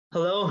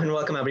Hello and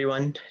welcome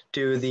everyone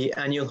to the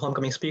annual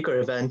Homecoming Speaker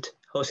event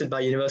hosted by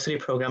University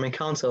Programming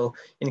Council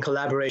in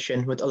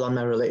collaboration with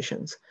Alumni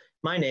Relations.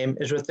 My name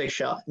is Ritvik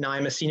Shah, and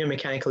I'm a senior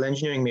mechanical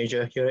engineering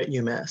major here at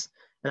UMass,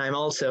 and I'm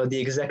also the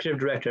executive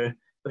director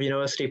of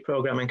University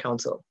Programming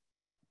Council.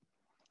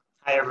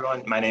 Hi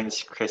everyone, my name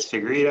is Chris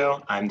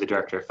Figueredo. I'm the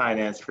Director of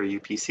Finance for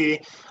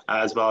UPC,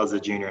 as well as a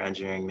junior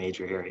engineering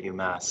major here at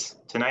UMass.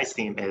 Tonight's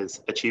theme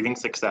is Achieving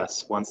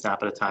Success, One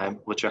Snap at a Time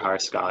with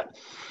Shachar Scott.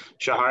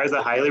 Shachar is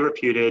a highly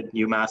reputed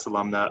UMass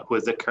alumna who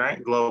is the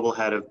current global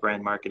head of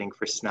brand marketing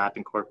for Snap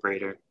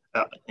Incorporated,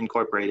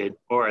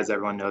 or as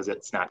everyone knows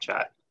it,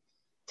 Snapchat.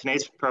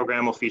 Tonight's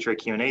program will feature a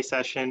Q&A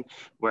session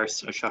where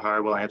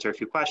Shachar will answer a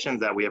few questions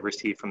that we have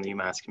received from the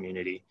UMass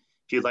community.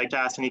 If you'd like to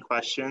ask any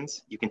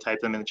questions, you can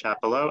type them in the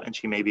chat below and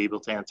she may be able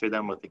to answer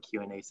them with the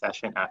Q&A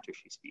session after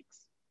she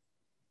speaks.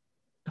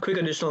 A quick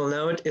additional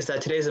note is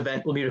that today's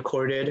event will be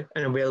recorded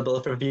and available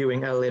for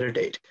viewing at a later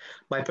date.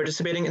 By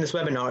participating in this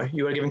webinar,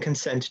 you are given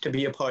consent to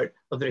be a part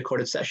of the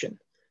recorded session.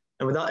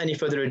 And without any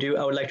further ado,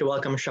 I would like to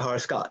welcome Shachar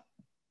Scott.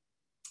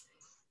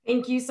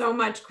 Thank you so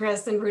much,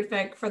 Chris and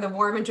Rutvik, for the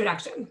warm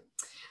introduction.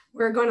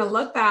 We're going to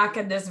look back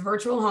at this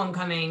virtual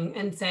homecoming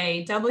and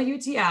say,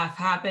 WTF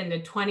happened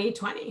in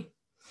 2020.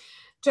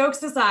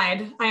 Jokes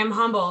aside, I am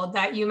humbled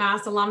that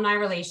UMass Alumni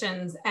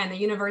Relations and the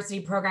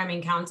University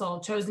Programming Council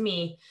chose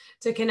me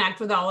to connect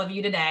with all of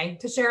you today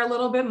to share a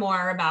little bit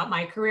more about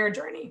my career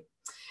journey.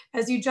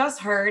 As you just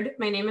heard,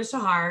 my name is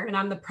Shachar and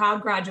I'm the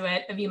proud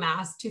graduate of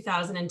UMass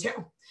 2002,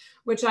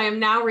 which I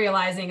am now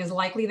realizing is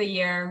likely the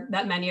year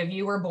that many of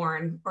you were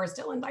born or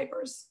still in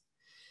diapers.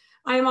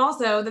 I am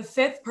also the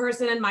fifth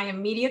person in my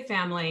immediate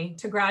family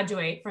to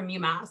graduate from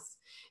UMass.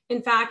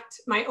 In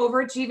fact, my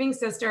overachieving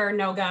sister,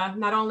 Noga,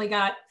 not only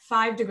got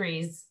 5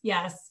 degrees,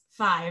 yes,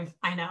 5,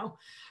 I know,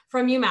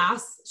 from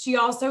UMass, she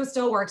also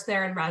still works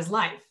there in Res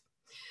Life.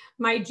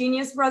 My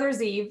genius brother,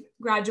 Zeev,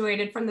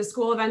 graduated from the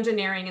School of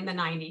Engineering in the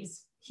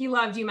 90s. He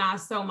loved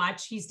UMass so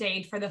much, he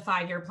stayed for the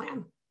 5-year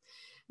plan.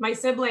 My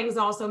siblings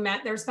also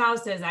met their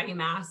spouses at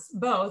UMass,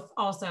 both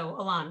also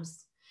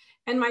alums.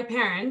 And my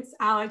parents,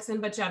 Alex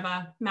and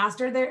Batsheva,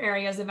 mastered their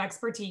areas of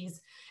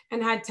expertise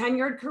and had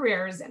tenured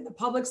careers in the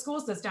public school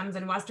systems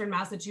in Western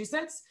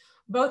Massachusetts.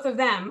 Both of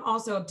them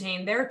also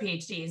obtained their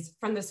PhDs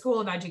from the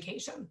School of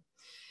Education.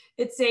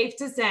 It's safe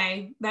to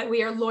say that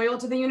we are loyal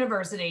to the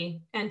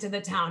university and to the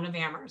town of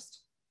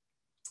Amherst.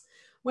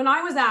 When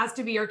I was asked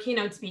to be your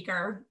keynote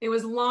speaker, it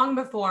was long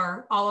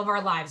before all of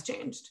our lives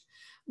changed.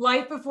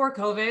 Life before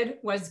COVID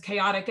was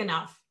chaotic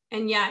enough,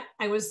 and yet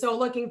I was so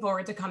looking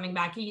forward to coming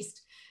back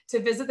east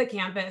to visit the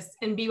campus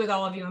and be with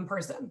all of you in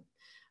person.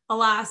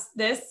 Alas,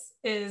 this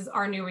is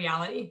our new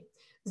reality.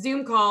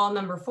 Zoom call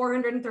number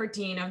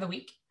 413 of the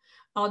week.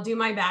 I'll do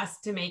my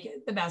best to make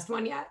it the best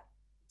one yet.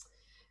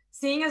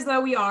 Seeing as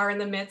though we are in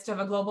the midst of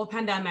a global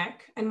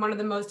pandemic and one of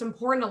the most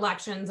important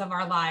elections of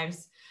our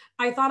lives,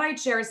 I thought I'd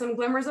share some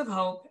glimmers of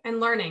hope and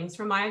learnings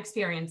from my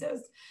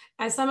experiences,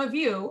 as some of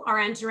you are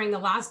entering the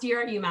last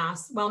year at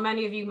UMass, while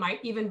many of you might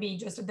even be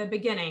just at the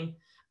beginning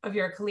of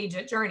your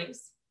collegiate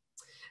journeys.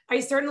 I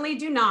certainly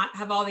do not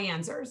have all the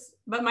answers,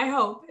 but my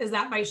hope is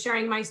that by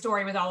sharing my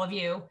story with all of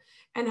you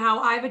and how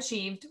I've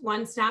achieved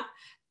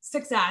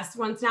success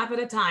one snap at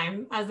a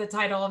time, as the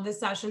title of this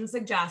session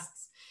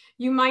suggests,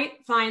 you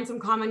might find some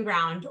common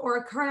ground or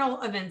a kernel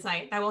of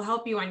insight that will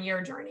help you on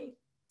your journey.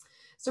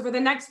 So for the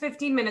next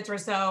 15 minutes or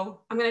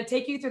so, I'm going to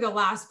take you through the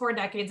last 4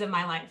 decades of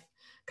my life,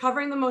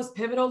 covering the most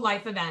pivotal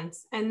life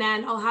events, and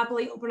then I'll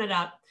happily open it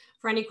up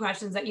for any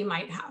questions that you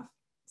might have.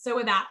 So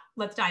with that,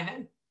 let's dive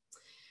in.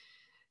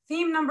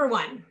 Theme number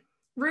 1,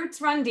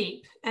 roots run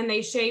deep and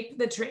they shape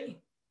the tree.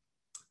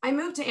 I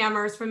moved to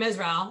Amherst from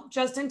Israel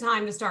just in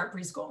time to start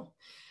preschool.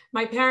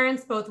 My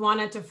parents both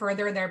wanted to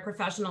further their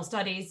professional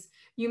studies.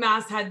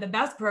 UMass had the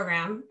best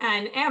program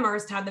and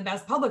Amherst had the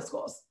best public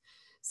schools.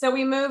 So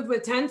we moved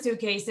with 10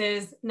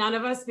 suitcases, none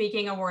of us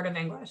speaking a word of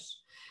English.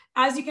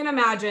 As you can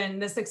imagine,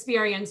 this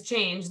experience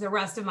changed the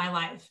rest of my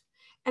life.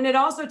 And it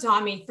also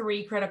taught me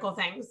 3 critical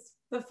things.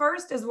 The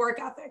first is work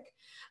ethic.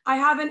 I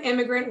have an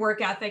immigrant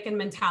work ethic and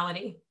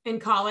mentality.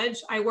 In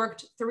college, I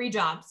worked 3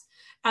 jobs.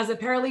 As a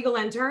paralegal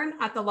intern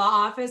at the law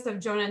office of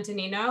Joan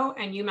Antonino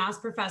and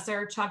UMass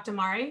professor Chuck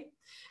Damari,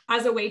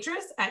 as a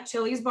waitress at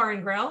Chili's Bar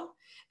and Grill,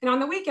 and on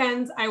the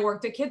weekends, I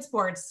worked at Kids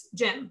Sports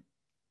Gym.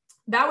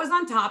 That was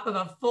on top of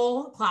a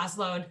full class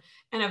load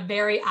and a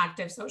very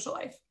active social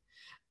life.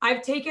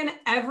 I've taken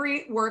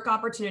every work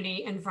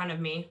opportunity in front of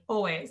me,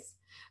 always.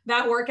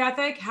 That work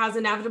ethic has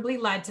inevitably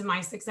led to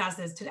my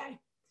successes today.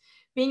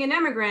 Being an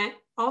immigrant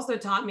also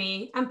taught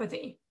me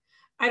empathy.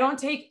 I don't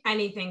take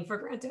anything for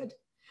granted.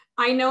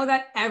 I know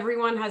that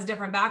everyone has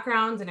different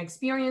backgrounds and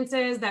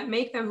experiences that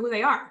make them who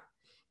they are.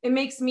 It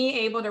makes me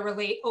able to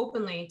relate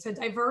openly to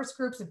diverse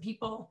groups of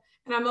people,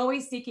 and I'm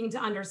always seeking to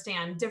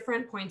understand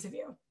different points of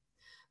view.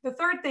 The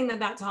third thing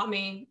that taught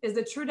me is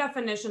the true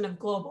definition of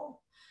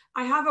global.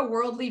 I have a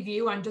worldly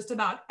view on just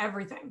about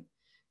everything.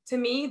 To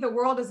me, the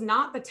world is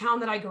not the town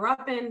that I grew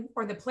up in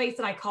or the place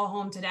that I call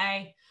home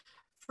today.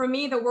 For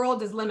me, the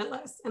world is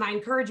limitless, and I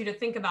encourage you to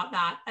think about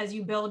that as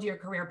you build your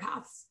career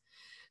paths.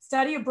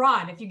 Study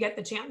abroad if you get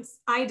the chance.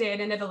 I did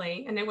in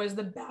Italy, and it was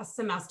the best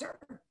semester.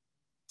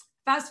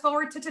 Fast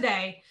forward to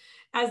today,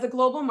 as the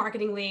global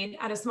marketing lead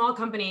at a small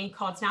company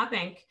called Snap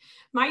Inc.,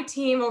 my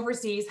team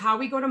oversees how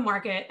we go to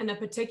market in a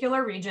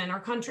particular region or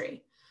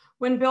country.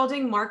 When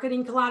building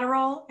marketing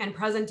collateral and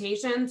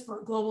presentations for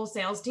a global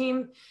sales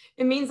team,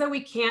 it means that we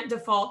can't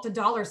default to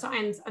dollar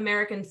signs,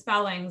 American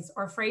spellings,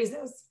 or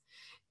phrases.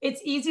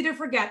 It's easy to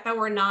forget that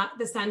we're not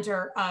the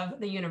center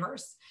of the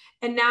universe.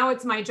 And now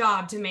it's my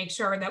job to make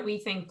sure that we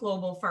think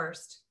global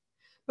first.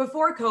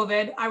 Before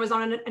COVID, I was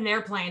on an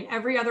airplane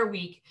every other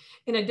week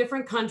in a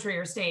different country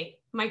or state.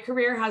 My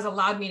career has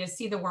allowed me to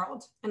see the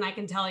world, and I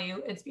can tell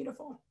you it's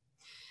beautiful.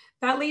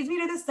 That leads me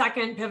to the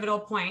second pivotal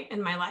point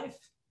in my life,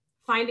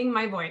 finding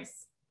my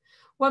voice.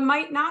 What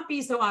might not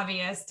be so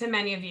obvious to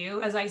many of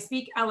you as I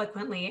speak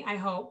eloquently, I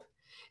hope,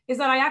 is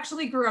that I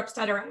actually grew up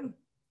stuttering.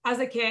 As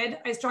a kid,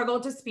 I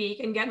struggled to speak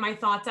and get my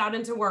thoughts out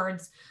into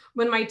words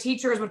when my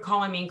teachers would call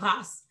on me in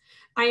class.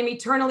 I am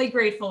eternally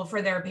grateful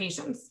for their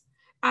patience.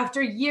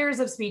 After years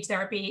of speech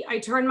therapy, I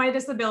turned my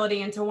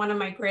disability into one of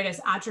my greatest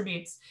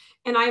attributes,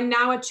 and I am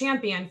now a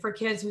champion for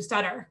kids who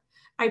stutter.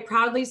 I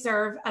proudly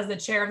serve as the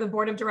chair of the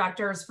board of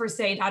directors for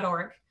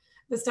say.org,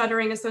 the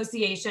Stuttering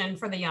Association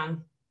for the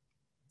Young.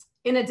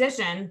 In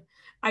addition,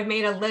 I've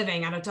made a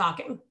living out of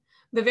talking.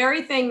 The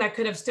very thing that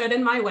could have stood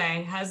in my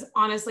way has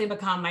honestly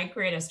become my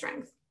greatest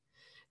strength.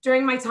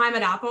 During my time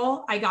at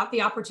Apple, I got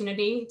the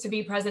opportunity to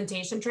be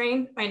presentation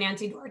trained by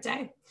Nancy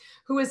Duarte,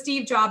 who was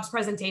Steve Jobs'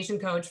 presentation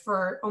coach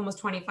for almost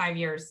 25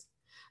 years.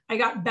 I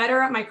got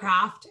better at my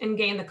craft and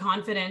gained the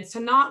confidence to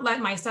not let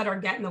my stutter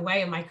get in the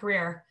way of my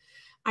career.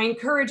 I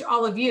encourage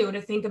all of you to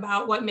think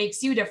about what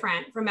makes you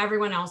different from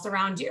everyone else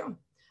around you.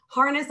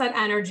 Harness that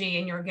energy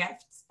in your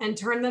gifts and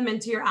turn them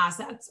into your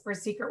assets or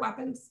secret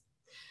weapons.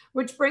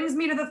 Which brings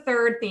me to the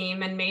third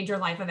theme and major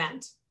life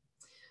event.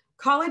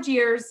 College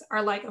years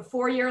are like a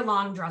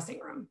 4-year-long dressing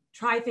room.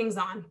 Try things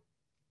on.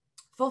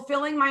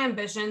 Fulfilling my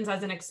ambitions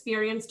as an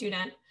experienced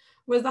student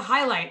was the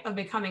highlight of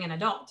becoming an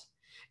adult.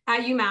 At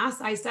UMass,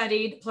 I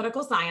studied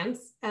political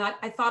science, and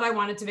I thought I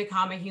wanted to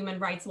become a human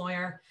rights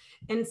lawyer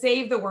and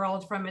save the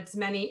world from its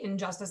many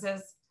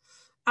injustices.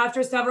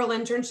 After several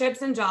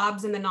internships and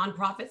jobs in the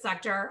nonprofit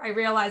sector, I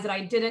realized that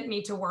I didn't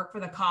need to work for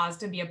the cause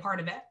to be a part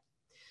of it.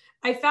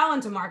 I fell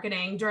into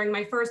marketing during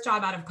my first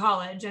job out of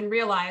college and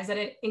realized that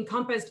it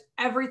encompassed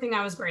everything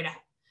I was great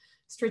at: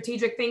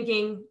 strategic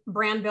thinking,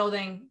 brand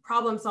building,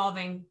 problem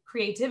solving,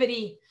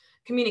 creativity,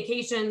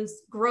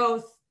 communications,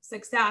 growth,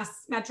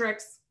 success,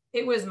 metrics.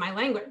 It was my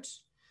language,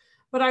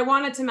 but I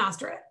wanted to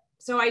master it.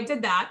 So I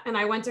did that, and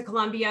I went to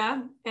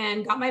Columbia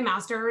and got my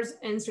master's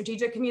in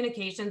strategic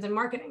communications and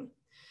marketing.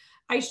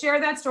 I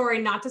share that story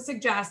not to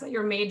suggest that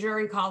your major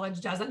in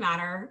college doesn't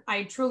matter.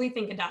 I truly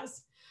think it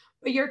does.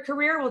 But your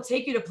career will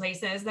take you to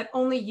places that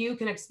only you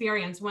can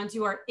experience once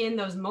you are in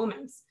those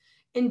moments.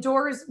 And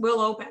doors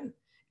will open.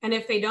 And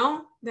if they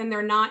don't, then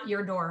they're not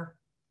your door.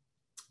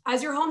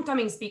 As your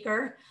homecoming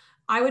speaker,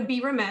 I would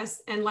be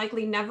remiss and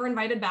likely never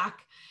invited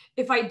back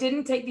if I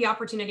didn't take the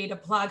opportunity to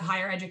plug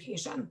higher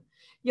education.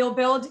 You'll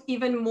build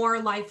even more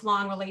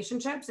lifelong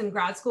relationships in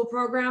grad school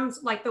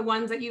programs like the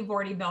ones that you've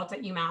already built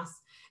at UMass,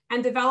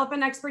 and develop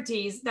an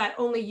expertise that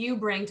only you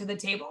bring to the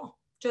table.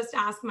 Just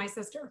ask my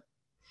sister.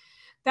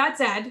 That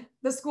said,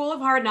 the School of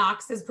Hard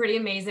Knocks is pretty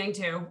amazing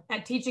too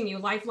at teaching you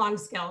lifelong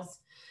skills.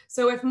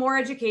 So if more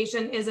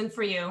education isn't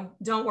for you,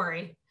 don't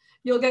worry.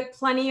 You'll get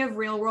plenty of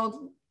real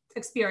world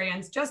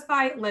experience just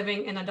by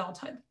living in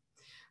adulthood.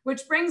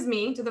 Which brings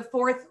me to the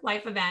fourth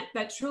life event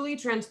that truly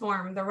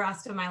transformed the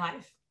rest of my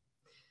life.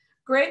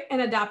 Grit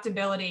and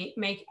adaptability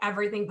make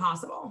everything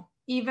possible,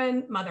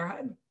 even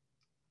motherhood.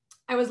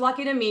 I was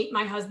lucky to meet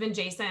my husband,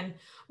 Jason,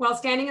 while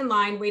standing in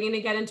line waiting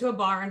to get into a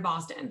bar in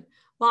Boston,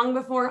 long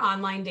before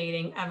online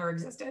dating ever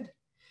existed.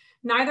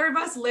 Neither of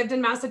us lived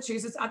in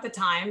Massachusetts at the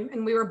time,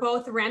 and we were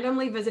both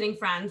randomly visiting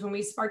friends when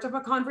we sparked up a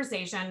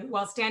conversation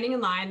while standing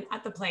in line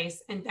at the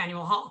place in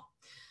Faneuil Hall.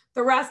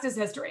 The rest is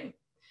history.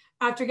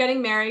 After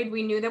getting married,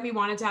 we knew that we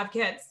wanted to have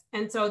kids,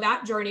 and so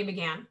that journey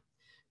began.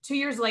 2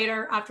 years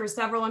later, after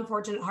several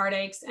unfortunate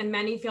heartaches and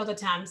many failed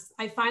attempts,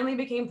 I finally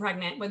became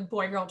pregnant with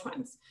boy-girl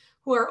twins,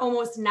 who are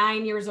almost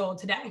 9 years old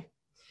today.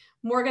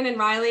 Morgan and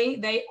Riley,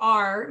 they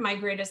are my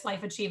greatest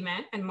life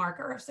achievement and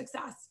marker of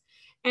success,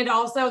 and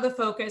also the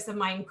focus of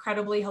my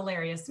incredibly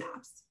hilarious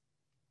snaps.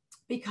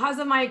 Because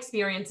of my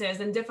experiences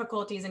and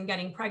difficulties in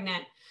getting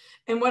pregnant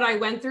and what I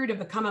went through to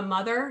become a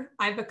mother,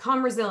 I've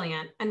become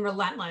resilient and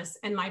relentless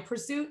in my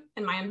pursuit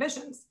and my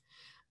ambitions.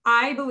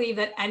 I believe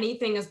that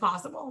anything is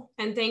possible,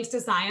 and thanks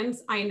to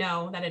science, I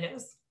know that it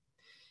is.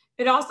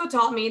 It also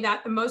taught me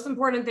that the most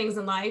important things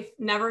in life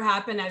never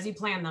happen as you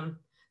plan them.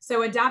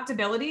 So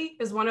adaptability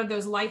is one of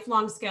those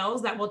lifelong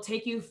skills that will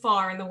take you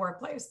far in the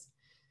workplace.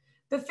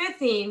 The fifth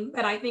theme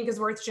that I think is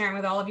worth sharing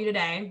with all of you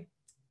today: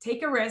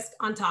 take a risk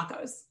on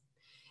tacos.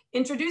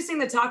 Introducing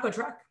the taco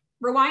truck.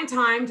 Rewind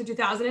time to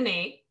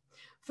 2008.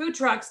 Food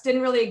trucks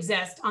didn't really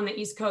exist on the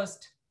East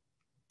Coast.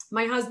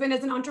 My husband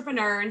is an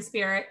entrepreneur in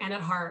spirit and at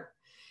heart.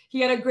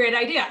 He had a great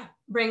idea: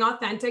 bring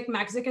authentic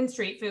Mexican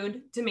street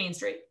food to Main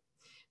Street.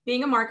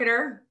 Being a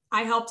marketer,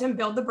 I helped him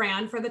build the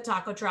brand for the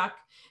taco truck,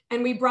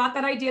 and we brought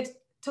that idea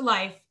to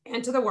life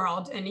and to the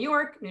world in New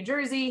York, New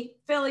Jersey,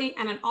 Philly,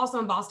 and also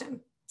in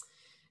Boston.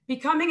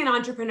 Becoming an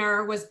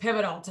entrepreneur was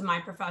pivotal to my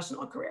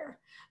professional career.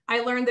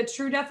 I learned the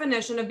true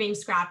definition of being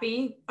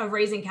scrappy, of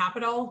raising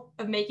capital,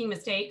 of making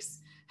mistakes,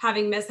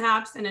 having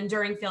mishaps, and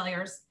enduring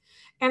failures,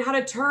 and how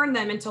to turn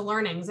them into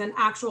learnings and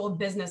actual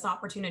business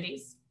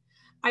opportunities.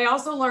 I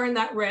also learned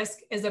that risk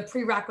is a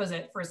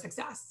prerequisite for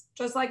success,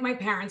 just like my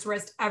parents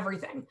risked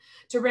everything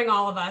to bring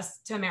all of us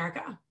to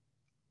America.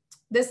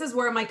 This is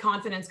where my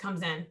confidence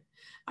comes in.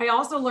 I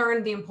also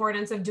learned the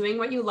importance of doing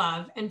what you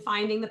love and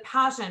finding the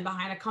passion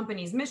behind a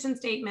company's mission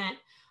statement,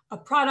 a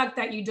product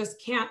that you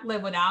just can't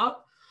live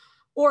without,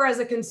 or as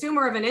a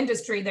consumer of an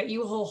industry that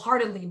you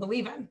wholeheartedly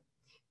believe in.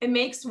 It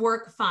makes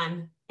work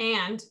fun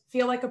and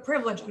feel like a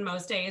privilege on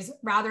most days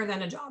rather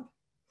than a job.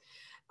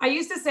 I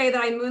used to say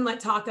that I moonlit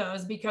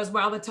tacos because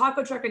while the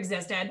taco truck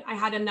existed, I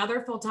had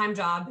another full-time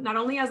job, not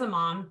only as a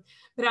mom,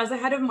 but as a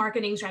head of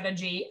marketing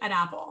strategy at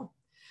Apple.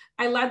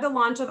 I led the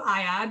launch of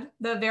iAd,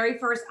 the very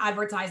first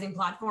advertising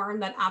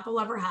platform that Apple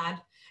ever had,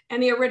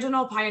 and the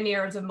original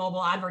pioneers of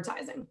mobile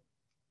advertising.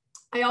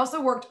 I also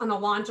worked on the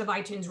launch of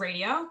iTunes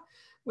Radio,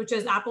 which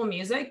is Apple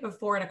Music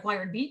before it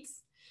acquired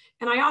Beats.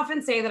 And I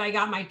often say that I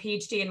got my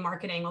PhD in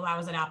marketing while I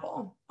was at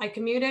Apple. I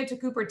commuted to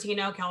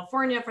Cupertino,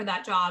 California for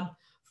that job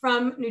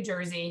from New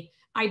Jersey.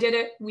 I did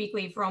it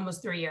weekly for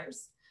almost 3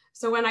 years.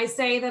 So when I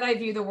say that I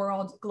view the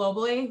world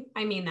globally,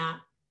 I mean that.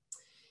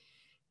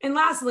 And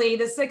lastly,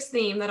 the sixth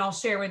theme that I'll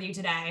share with you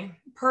today: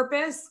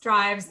 purpose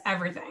drives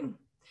everything.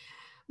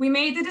 We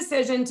made the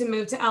decision to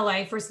move to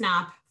LA for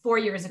Snap 4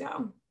 years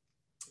ago.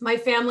 My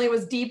family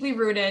was deeply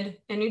rooted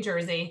in New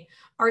Jersey.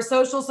 Our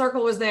social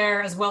circle was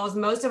there, as well as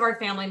most of our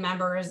family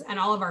members and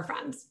all of our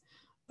friends.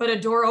 But a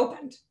door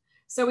opened.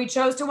 So we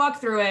chose to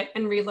walk through it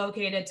and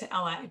relocated to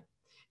LA.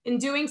 In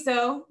doing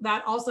so,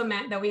 that also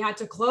meant that we had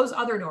to close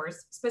other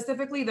doors,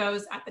 specifically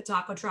those at the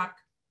taco truck.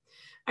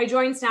 I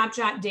joined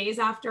Snapchat days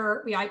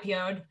after we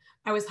IPO'd.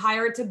 I was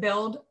hired to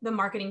build the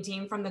marketing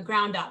team from the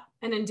ground up.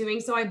 And in doing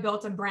so, I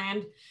built a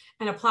brand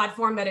and a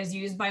platform that is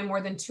used by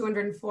more than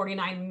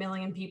 249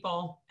 million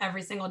people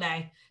every single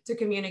day to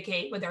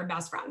communicate with their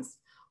best friends.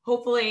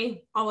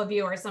 Hopefully, all of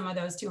you are some of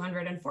those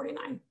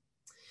 249.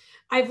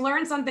 I've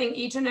learned something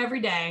each and every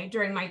day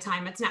during my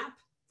time at Snap.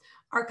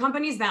 Our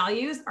company's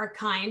values are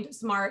kind,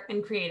 smart,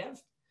 and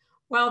creative.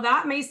 While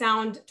that may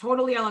sound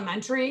totally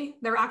elementary,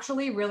 they're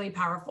actually really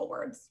powerful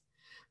words.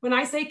 When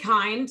I say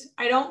kind,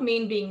 I don't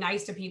mean being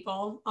nice to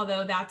people,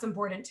 although that's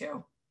important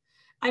too.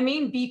 I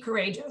mean be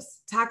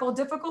courageous, tackle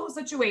difficult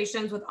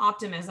situations with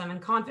optimism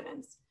and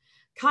confidence.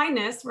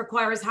 Kindness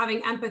requires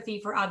having empathy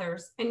for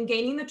others and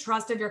gaining the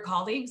trust of your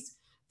colleagues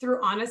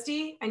through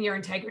honesty and your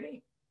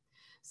integrity.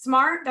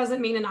 Smart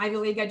doesn't mean an Ivy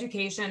League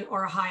education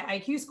or a high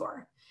IQ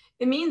score.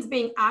 It means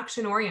being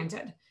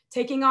action-oriented,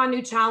 taking on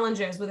new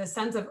challenges with a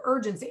sense of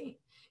urgency.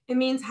 It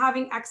means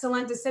having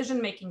excellent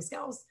decision-making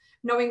skills,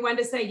 knowing when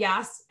to say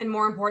yes, and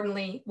more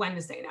importantly, when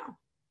to say no.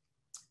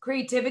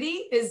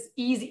 Creativity is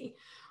easy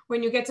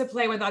when you get to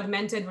play with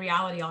augmented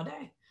reality all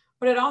day,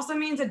 but it also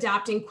means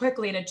adapting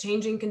quickly to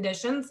changing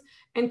conditions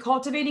and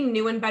cultivating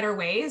new and better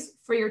ways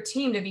for your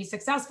team to be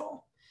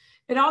successful.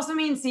 It also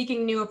means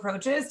seeking new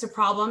approaches to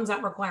problems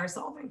that require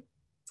solving.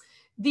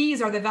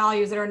 These are the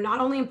values that are not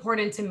only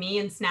important to me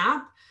and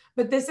Snap,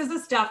 but this is the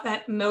stuff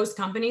that most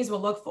companies will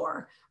look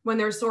for when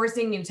they're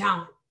sourcing new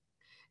talent.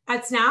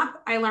 At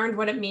Snap, I learned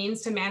what it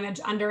means to manage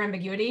under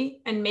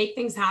ambiguity and make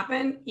things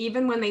happen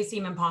even when they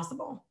seem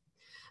impossible.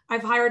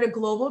 I've hired a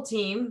global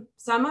team,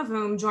 some of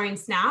whom joined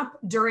Snap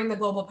during the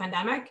global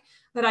pandemic,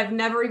 that I've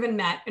never even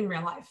met in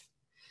real life.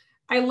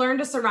 I learned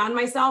to surround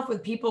myself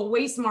with people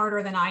way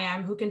smarter than I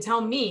am who can tell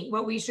me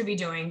what we should be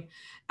doing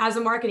as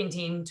a marketing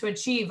team to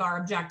achieve our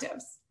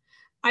objectives.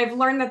 I've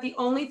learned that the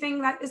only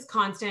thing that is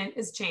constant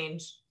is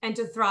change, and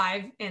to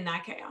thrive in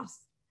that chaos.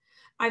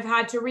 I've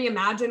had to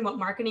reimagine what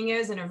marketing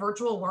is in a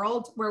virtual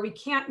world where we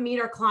can't meet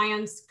our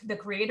clients, the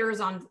creators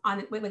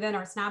within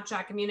our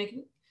Snapchat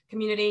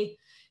community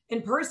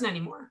in person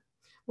anymore.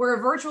 Where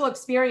a virtual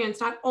experience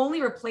not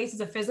only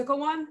replaces a physical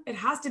one, it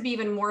has to be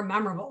even more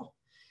memorable.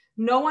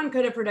 No one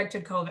could have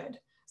predicted COVID,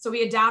 so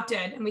we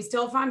adapted and we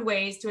still found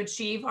ways to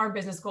achieve our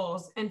business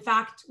goals. In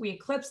fact, we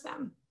eclipsed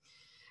them.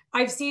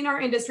 I've seen our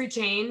industry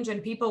change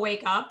and people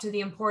wake up to the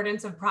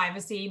importance of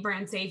privacy,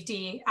 brand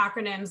safety,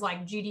 acronyms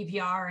like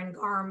GDPR and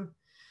GARM.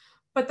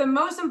 But the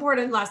most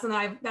important lesson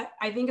that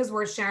I think is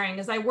worth sharing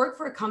is I work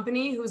for a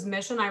company whose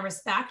mission I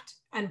respect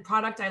and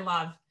product I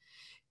love.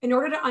 In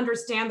order to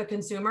understand the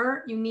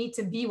consumer, you need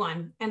to be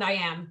one, and I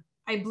am.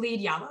 I bleed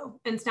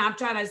yellow, and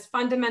Snapchat has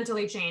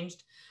fundamentally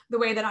changed the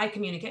way that I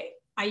communicate.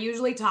 I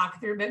usually talk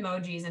through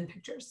Bitmojis and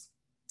pictures.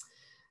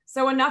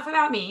 So enough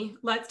about me.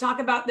 Let's talk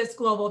about this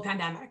global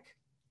pandemic.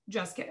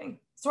 Just kidding,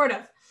 sort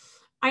of.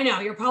 I know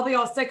you're probably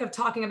all sick of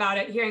talking about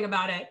it, hearing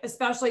about it,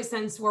 especially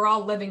since we're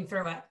all living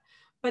through it.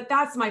 But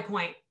that's my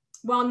point.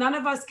 While none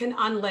of us can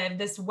unlive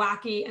this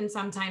wacky and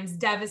sometimes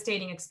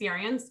devastating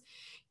experience,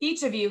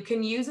 each of you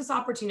can use this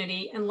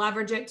opportunity and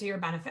leverage it to your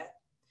benefit.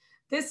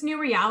 This new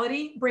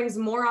reality brings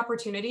more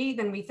opportunity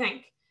than we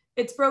think.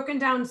 It's broken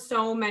down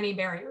so many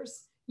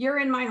barriers. You're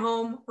in my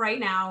home right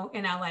now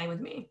in LA with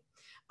me.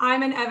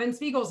 I'm in Evan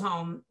Spiegel's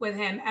home with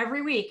him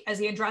every week as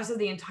he addresses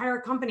the entire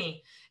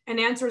company and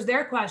answers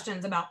their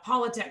questions about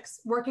politics,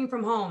 working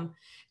from home,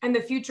 and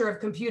the future of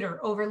computer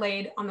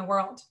overlaid on the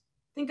world.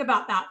 Think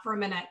about that for a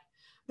minute.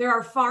 There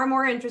are far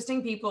more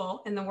interesting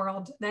people in the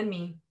world than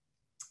me.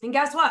 And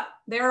guess what?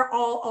 They're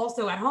all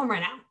also at home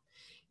right now.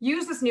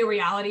 Use this new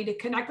reality to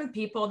connect with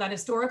people that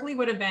historically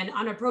would have been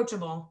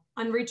unapproachable,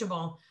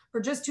 unreachable, or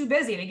just too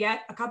busy to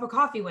get a cup of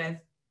coffee with.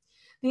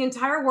 The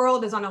entire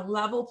world is on a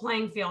level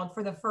playing field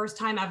for the first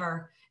time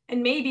ever,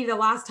 and maybe the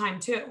last time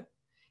too.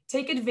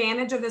 Take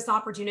advantage of this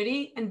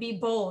opportunity and be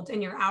bold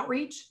in your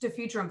outreach to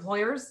future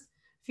employers,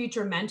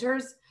 future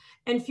mentors,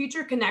 and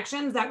future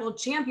connections that will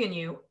champion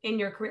you in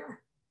your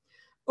career.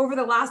 Over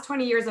the last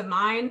 20 years of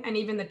mine, and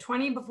even the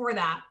 20 before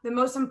that, the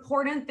most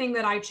important thing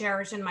that I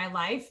cherish in my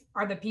life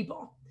are the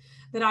people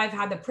that I've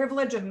had the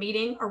privilege of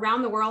meeting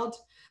around the world,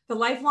 the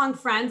lifelong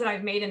friends that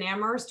I've made in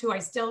Amherst who I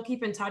still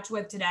keep in touch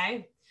with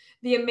today,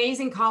 the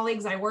amazing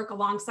colleagues I work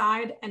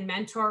alongside and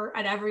mentor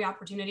at every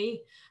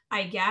opportunity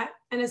I get,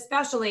 and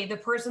especially the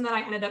person that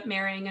I ended up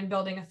marrying and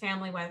building a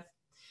family with.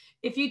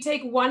 If you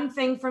take one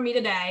thing from me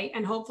today,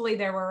 and hopefully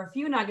there were a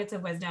few nuggets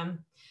of wisdom,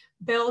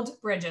 build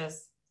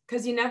bridges.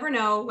 Because you never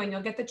know when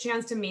you'll get the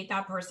chance to meet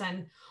that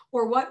person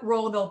or what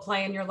role they'll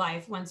play in your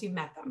life once you've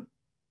met them.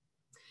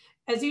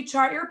 As you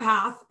chart your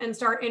path and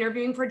start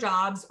interviewing for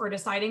jobs or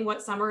deciding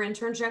what summer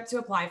internship to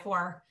apply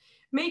for,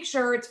 make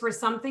sure it's for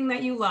something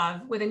that you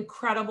love with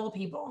incredible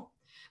people.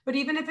 But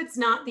even if it's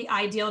not the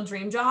ideal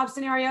dream job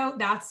scenario,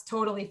 that's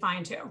totally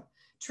fine too.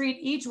 Treat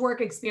each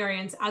work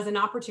experience as an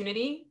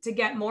opportunity to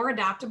get more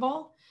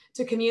adaptable,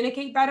 to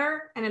communicate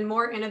better and in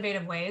more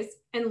innovative ways,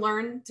 and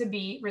learn to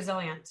be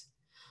resilient.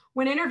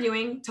 When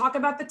interviewing, talk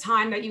about the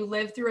time that you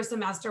lived through a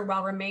semester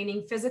while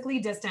remaining physically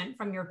distant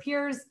from your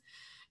peers,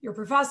 your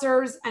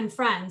professors, and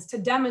friends to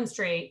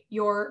demonstrate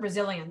your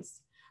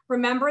resilience.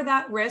 Remember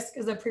that risk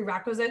is a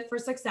prerequisite for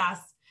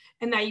success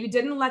and that you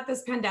didn't let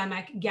this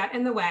pandemic get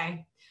in the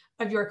way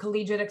of your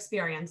collegiate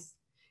experience.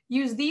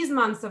 Use these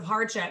months of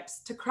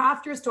hardships to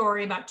craft your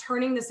story about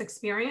turning this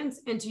experience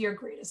into your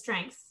greatest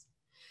strengths.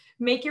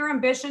 Make your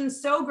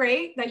ambitions so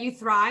great that you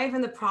thrive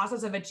in the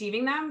process of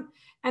achieving them,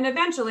 and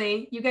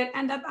eventually you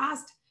end up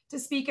asked to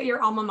speak at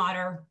your alma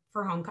mater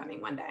for homecoming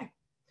one day.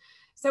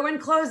 So in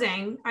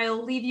closing,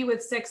 I'll leave you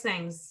with 6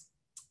 things.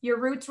 Your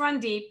roots run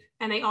deep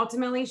and they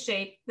ultimately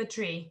shape the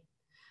tree.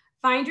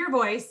 Find your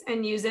voice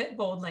and use it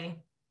boldly.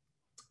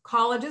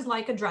 College is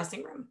like a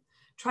dressing room.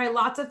 Try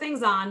lots of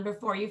things on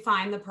before you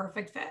find the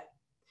perfect fit.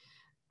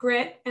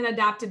 Grit and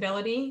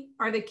adaptability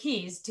are the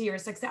keys to your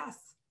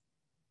success.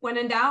 When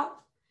in doubt,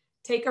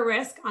 take a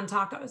risk on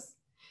tacos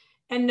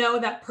and know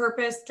that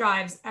purpose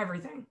drives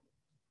everything.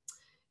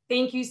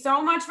 Thank you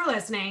so much for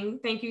listening.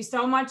 Thank you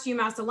so much,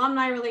 UMass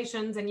Alumni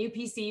Relations and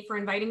UPC, for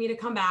inviting me to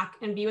come back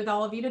and be with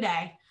all of you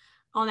today.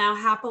 I'll now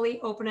happily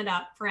open it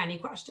up for any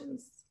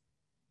questions.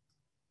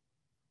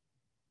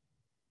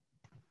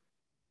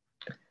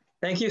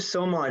 Thank you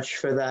so much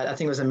for that. I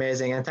think it was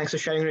amazing. And thanks for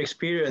sharing your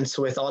experience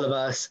with all of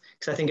us,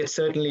 because I think it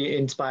certainly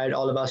inspired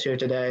all of us here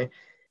today.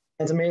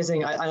 It's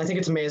amazing. I think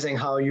it's amazing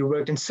how you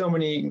worked in so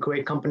many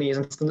great companies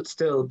and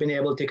still been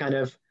able to kind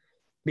of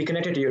be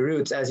connected to your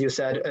roots, as you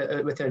said,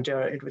 with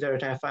your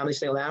family,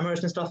 still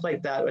Amherst and stuff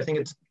like that. I think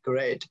it's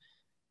great.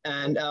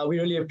 And we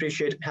really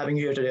appreciate having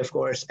you here today, of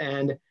course.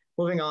 And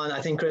moving on,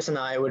 I think Chris and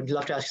I would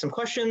love to ask some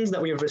questions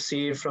that we have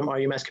received from our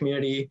UMass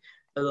community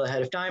a little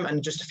ahead of time,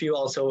 and just a few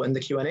also in the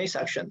Q&A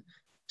section.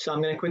 So I'm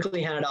going to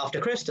quickly hand it off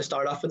to Chris to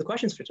start off with the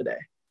questions for today.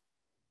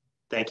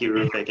 Thank you,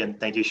 Rufik, and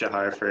thank you,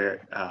 Shachar,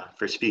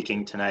 for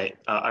speaking tonight.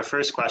 Our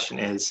first question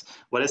is,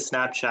 what has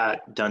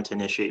Snapchat done to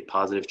initiate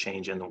positive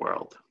change in the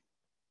world?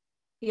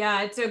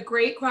 Yeah, it's a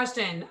great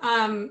question.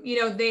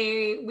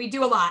 We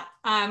do a lot.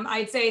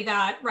 I'd say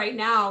that right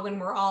now, when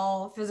we're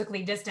all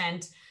physically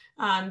distant,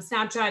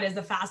 Snapchat is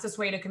the fastest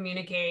way to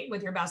communicate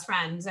with your best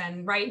friends.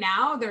 And right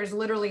now, there's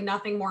literally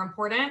nothing more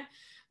important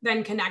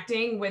than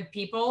connecting with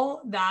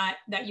people that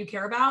you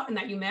care about and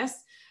that you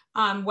miss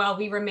while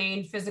we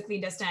remain physically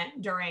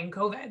distant during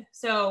COVID.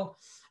 So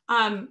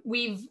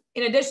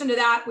in addition to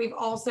that, we've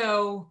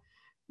also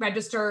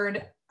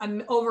registered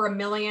over 1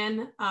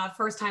 million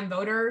first-time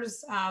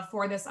voters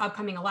for this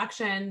upcoming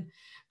election.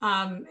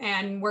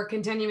 And we're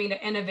continuing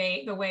to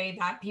innovate the way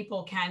that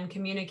people can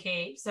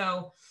communicate.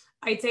 So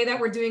I'd say that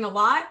we're doing a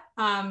lot,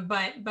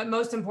 but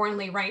most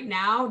importantly, right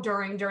now,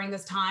 during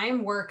this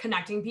time, we're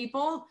connecting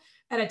people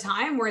at a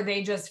time where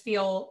they just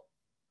feel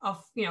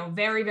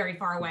very, very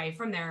far away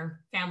from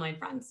their family and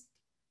friends.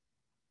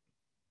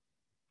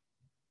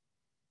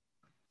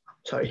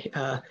 Sorry.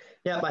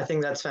 Yeah, I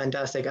think that's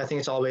fantastic. I think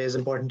it's always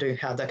important to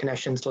have that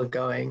connection still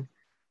going.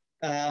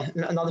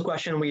 Another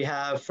question we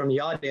have from the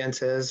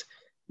audience is,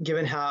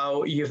 given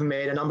how you've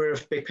made a number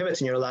of big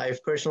pivots in your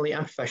life, personally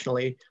and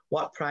professionally,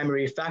 what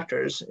primary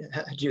factors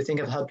do you think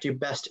have helped you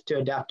best to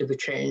adapt to the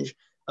change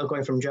of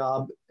going from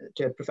job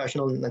to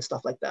professional and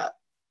stuff like that?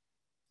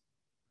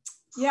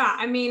 Yeah,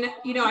 I mean,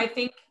 I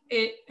think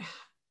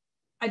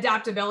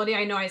adaptability,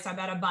 I know I said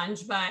that a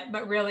bunch,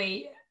 but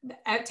really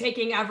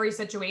taking every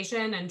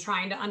situation and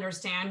trying to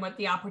understand what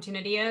the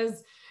opportunity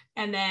is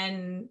and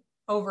then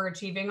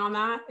overachieving on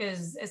that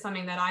is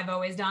something that I've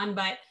always done.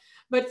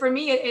 But for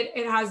me,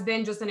 it has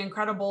been just an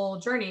incredible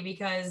journey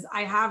because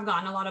I have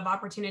gotten a lot of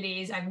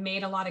opportunities. I've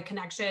made a lot of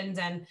connections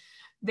and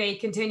they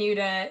continue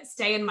to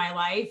stay in my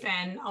life.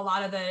 And a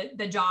lot of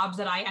the jobs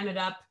that I ended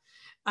up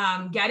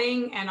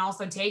getting and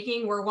also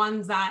taking were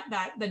ones that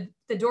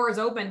the door is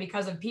open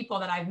because of people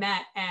that I've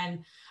met.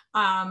 And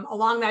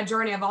along that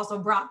journey, I've also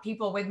brought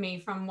people with me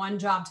from one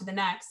job to the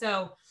next.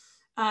 So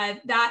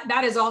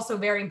that is also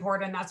very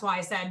important. That's why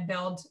I said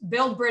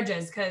build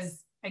bridges,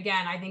 because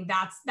again, I think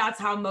that's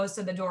how most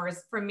of the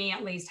doors, for me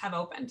at least, have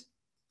opened.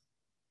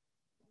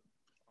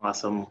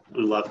 Awesome.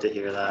 We love to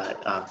hear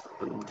that,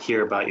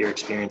 hear about your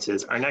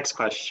experiences. Our next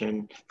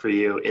question for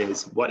you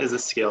is, what is a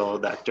skill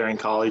that during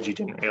college you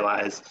didn't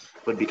realize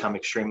would become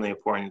extremely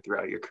important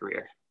throughout your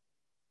career?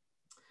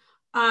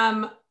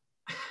 I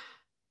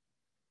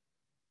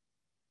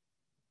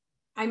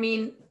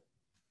mean,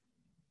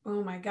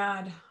 oh my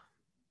God.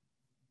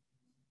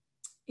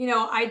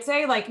 I'd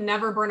say like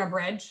never burn a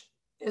bridge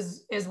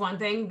is one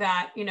thing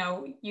that,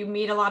 you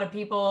meet a lot of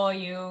people,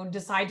 you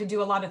decide to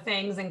do a lot of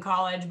things in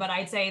college, but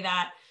I'd say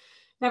that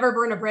never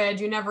burn a bridge.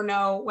 You never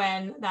know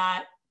when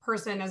that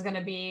person is going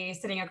to be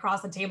sitting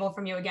across the table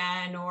from you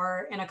again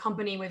or in a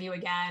company with you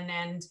again.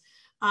 And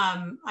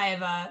I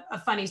have a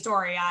funny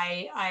story.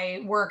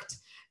 I worked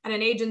at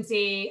an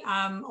agency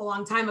a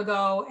long time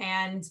ago,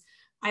 and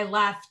I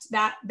left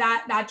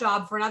that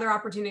job for another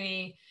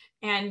opportunity.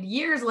 And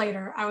years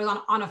later, I was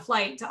on a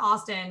flight to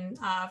Austin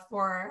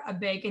for a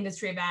big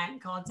industry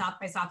event called South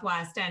by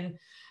Southwest. And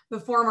the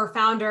former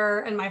founder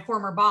and my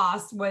former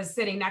boss was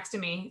sitting next to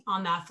me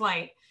on that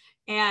flight.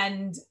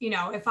 And,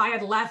 if I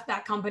had left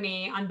that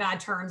company on bad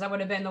terms, that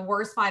would have been the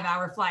worst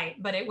 5-hour flight,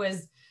 but it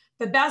was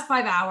the best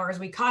 5 hours.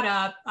 We caught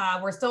up.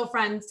 We're still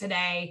friends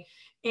today.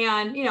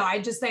 And, I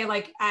just say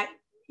like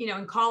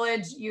in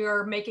college,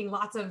 you're making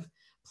lots of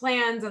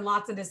plans and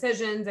lots of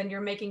decisions and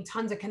you're making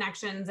tons of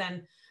connections.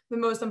 And the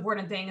most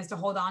important thing is to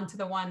hold on to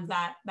the ones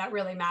that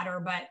really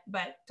matter,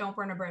 but don't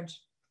burn a bridge.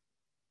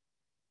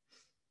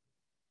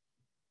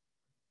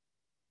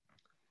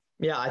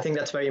 Yeah, I think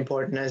that's very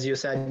important. As you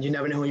said, you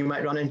never know who you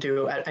might run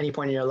into at any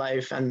point in your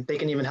life, and they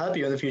can even help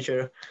you in the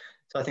future.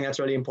 So I think that's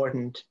really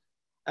important.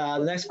 The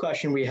next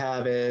question we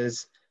have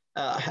is,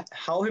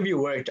 how have you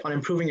worked on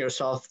improving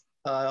yourself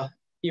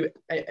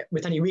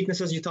with any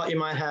weaknesses you thought you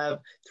might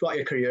have throughout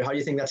your career? How do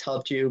you think that's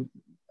helped you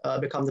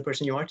become the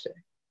person you are today?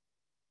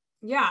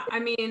 Yeah, I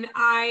mean,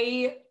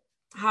 I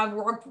have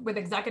worked with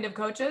executive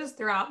coaches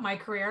throughout my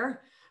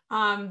career.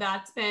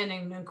 That's been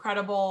an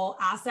incredible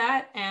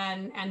asset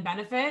and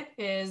benefit,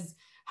 is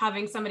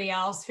having somebody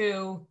else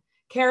who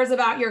cares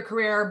about your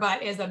career,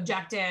 but is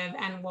objective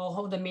and will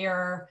hold a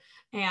mirror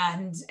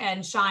and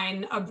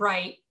shine a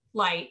bright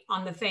light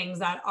on the things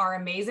that are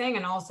amazing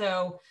and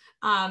also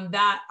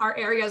that are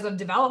areas of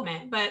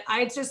development. But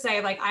I'd just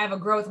say, like, I have a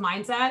growth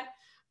mindset.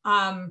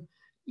 I'm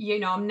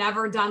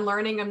never done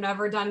learning. I'm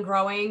never done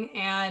growing,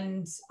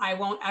 and I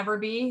won't ever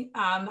be.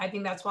 I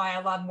think that's why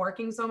I love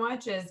working so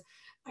much, is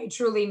I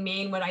truly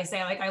mean what I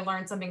say. Like, I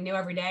learn something new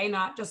every day,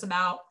 not just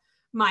about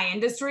my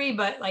industry,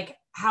 but like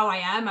how I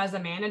am as a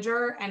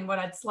manager and what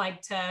it's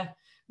like to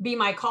be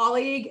my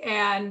colleague.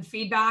 And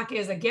feedback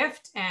is a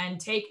gift, and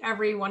take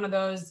every one of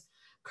those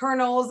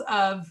kernels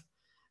of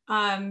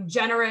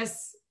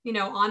generous,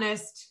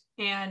 honest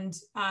and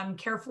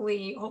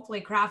carefully,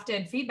 hopefully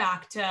crafted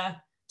feedback to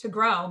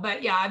grow.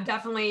 But yeah, I've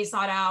definitely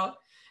sought out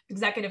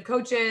executive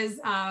coaches,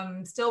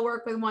 still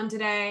work with one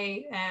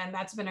today. And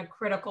that's been a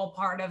critical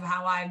part of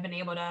how I've been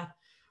able to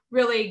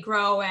really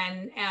grow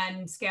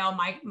and scale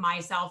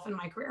myself and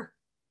my career.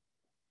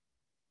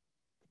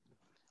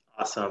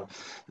 Awesome.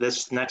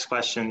 This next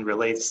question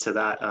relates to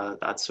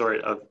that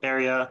sort of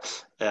area.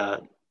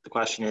 The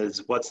question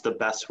is, what's the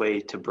best way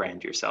to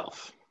brand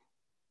yourself?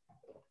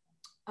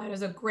 That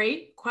is a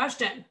great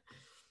question.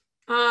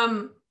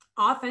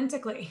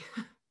 Authentically.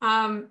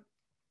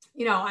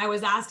 I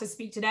was asked to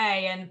speak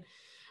today,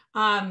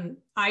 and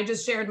I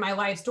just shared my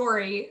life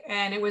story,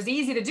 and it was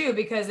easy to do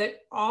because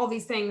all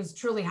these things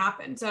truly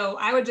happened. So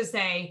I would just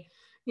say,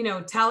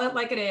 tell it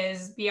like it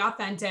is, be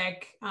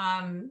authentic,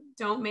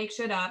 don't make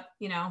shit up,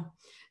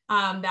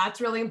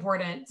 that's really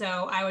important.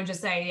 So I would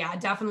just say, yeah,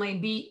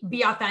 definitely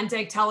be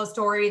authentic, tell a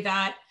story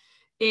that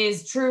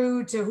is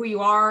true to who you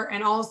are,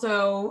 and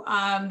also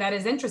that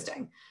is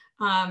interesting.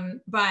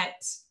 But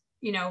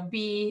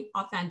be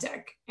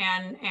authentic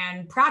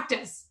and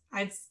practice.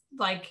 It's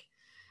like,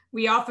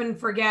 we often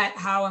forget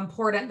how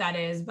important that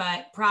is,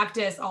 but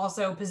practice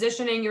also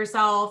positioning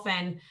yourself,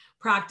 and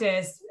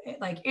practice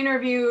like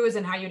interviews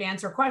and how you'd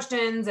answer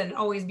questions, and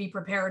always be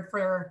prepared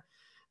for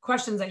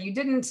questions that you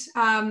didn't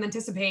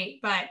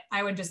anticipate, but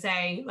I would just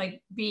say,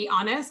 like, be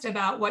honest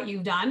about what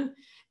you've done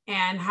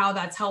and how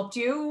that's helped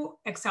you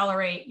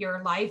accelerate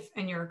your life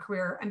and your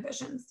career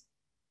ambitions.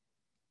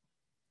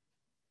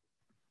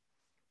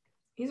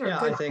 These are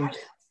good questions.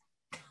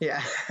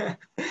 Yeah.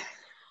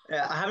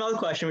 Yeah, I have another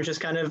question, which is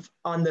kind of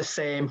on the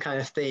same kind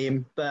of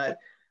theme, but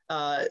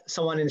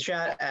someone in the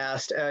chat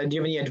asked, do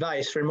you have any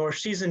advice for more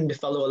seasoned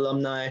fellow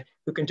alumni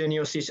who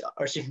continuously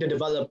are seeking to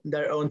develop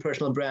their own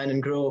personal brand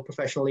and grow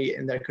professionally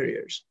in their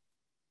careers?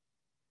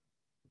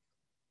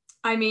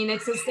 I mean,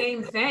 it's the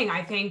same thing.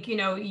 I think,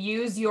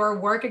 use your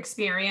work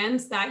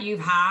experience that you've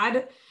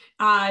had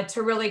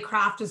to really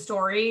craft a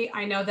story.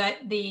 I know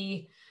that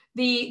the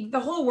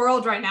whole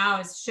world right now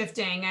is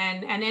shifting,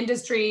 and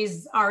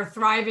industries are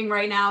thriving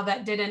right now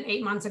that didn't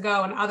 8 months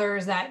ago, and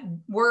others that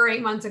were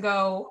 8 months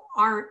ago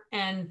aren't.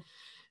 And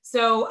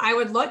so I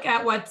would look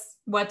at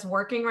what's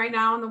working right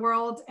now in the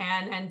world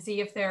and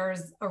see if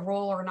there's a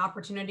role or an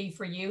opportunity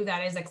for you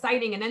that is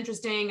exciting and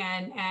interesting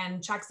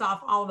and checks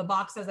off all of the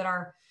boxes that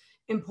are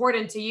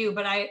important to you.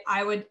 But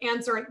I would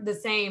answer it the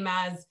same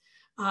as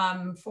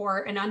for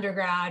an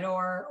undergrad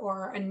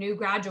or a new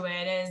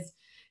graduate is,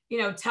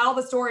 tell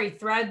the story,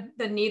 thread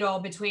the needle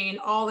between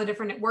all the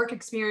different work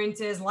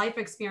experiences, life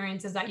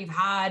experiences that you've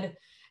had,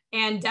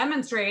 and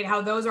demonstrate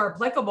how those are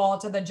applicable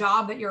to the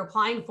job that you're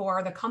applying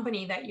for, the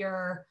company that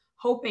you're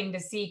hoping to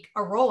seek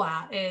a role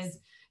at. Is,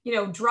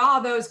 draw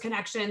those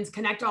connections,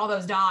 connect all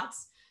those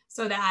dots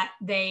so that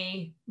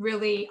they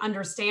really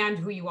understand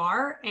who you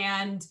are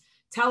and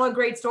tell a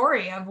great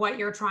story of what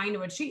you're trying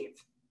to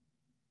achieve.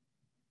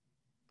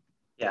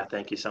 Yeah,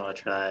 thank you so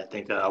much for that. I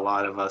think a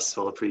lot of us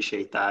will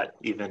appreciate that,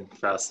 even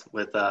for us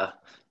with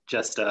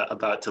just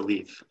about to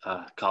leave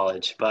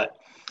college. But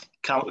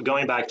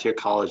going back to your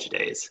college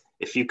days,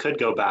 if you could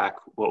go back,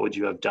 what would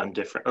you have done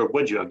different, or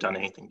would you have done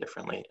anything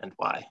differently, and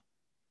why?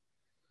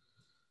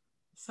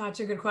 Such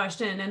a good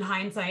question, and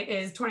hindsight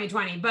is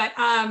 2020. But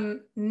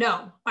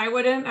no, I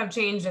wouldn't have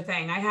changed a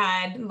thing. I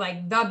had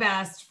like the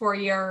best 4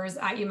 years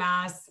at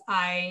UMass.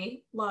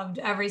 I loved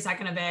every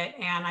second of it,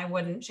 and I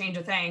wouldn't change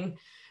a thing.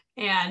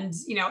 And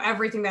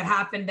everything that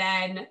happened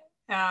then,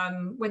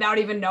 without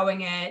even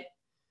knowing it,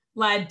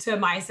 led to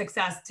my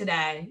success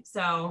today.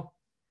 So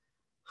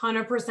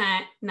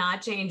 100%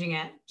 not changing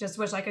it. Just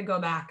wish I could go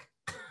back.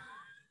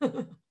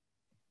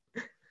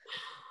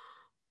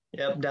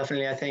 Yep,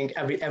 definitely. I think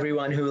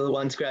everyone who will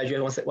once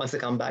graduate wants to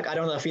come back. I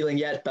don't know the feeling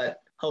yet,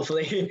 but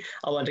hopefully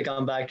I'll want to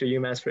come back to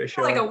UMass for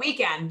sure. Like a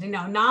weekend,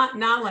 not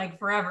like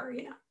forever,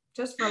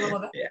 just for a little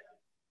bit. Yeah,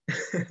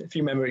 a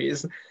few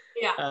memories.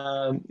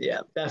 Yeah.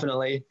 Yeah,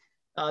 definitely.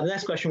 The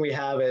next question we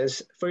have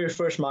is, for your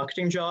first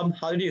marketing job,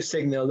 how did you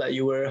signal that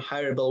you were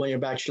hireable when your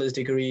bachelor's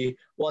degree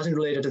wasn't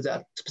related to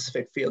that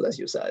specific field, as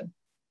you said?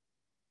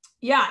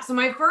 Yeah, so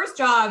my first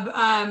job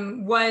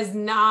was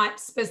not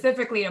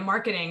specifically to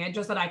marketing. It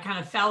just that I kind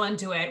of fell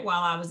into it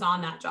while I was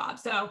on that job.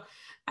 So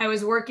I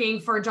was working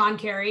for John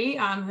Kerry,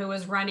 who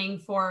was running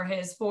for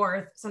his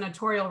 4th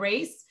senatorial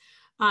race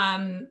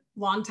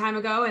long time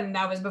ago. And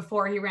that was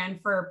before he ran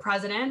for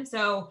president.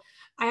 So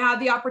I had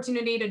the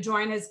opportunity to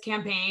join his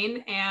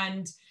campaign,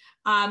 and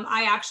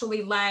I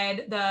actually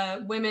led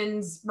the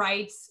women's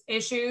rights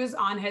issues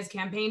on his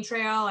campaign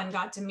trail and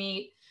got to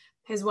meet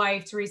his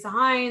wife, Teresa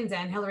Hines,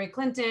 and Hillary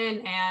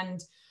Clinton,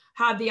 and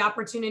had the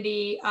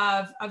opportunity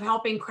of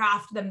helping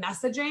craft the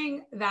messaging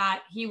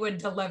that he would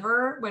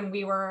deliver when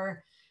we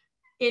were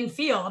in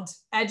field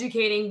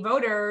educating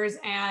voters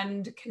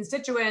and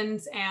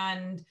constituents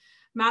and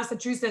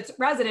Massachusetts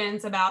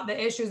residents about the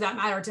issues that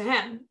matter to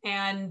him.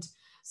 And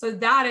so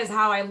that is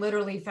how I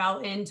literally fell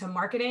into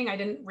marketing. I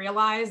didn't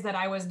realize that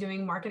I was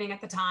doing marketing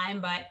at the time,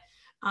 but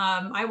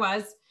I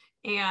was.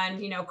 And,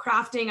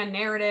 crafting a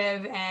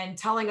narrative and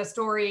telling a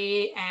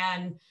story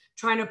and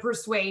trying to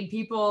persuade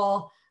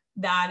people,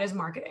 that is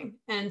marketing.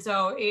 And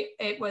so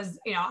it was,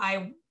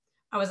 I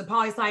was a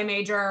poli-sci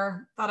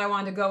major, thought I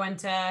wanted to go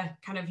into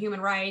kind of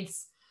human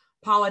rights,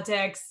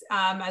 politics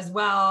as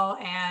well,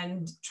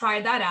 and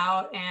tried that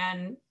out.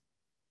 And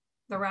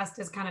the rest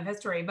is kind of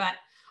history. But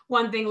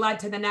one thing led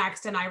to the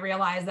next, and I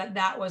realized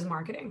that was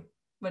marketing,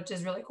 which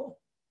is really cool.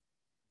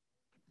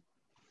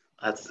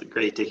 That's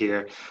great to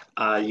hear.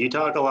 You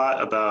talk a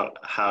lot about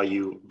how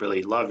you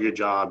really love your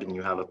job and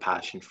you have a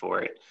passion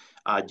for it.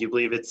 Do you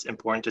believe it's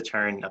important to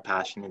turn a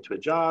passion into a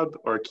job,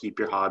 or keep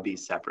your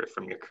hobbies separate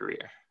from your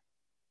career?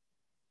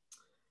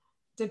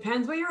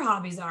 Depends what your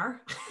hobbies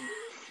are.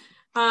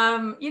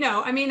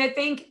 I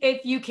think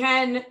if you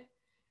can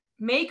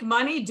make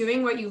money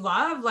doing what you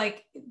love,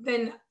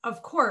 then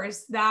of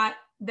course that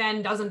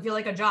then doesn't feel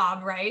like a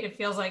job, right? It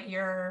feels like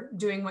you're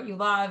doing what you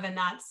love, and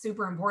that's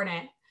super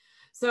important.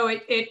 So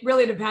it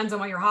really depends on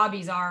what your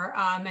hobbies are.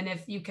 And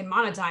if you can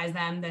monetize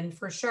them, then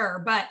for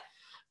sure. But,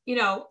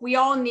 we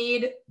all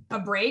need a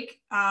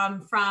break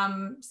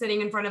from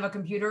sitting in front of a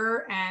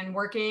computer and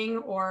working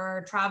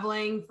or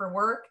traveling for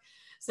work.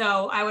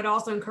 So I would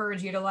also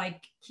encourage you to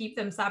keep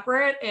them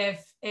separate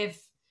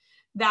if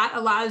that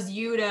allows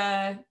you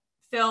to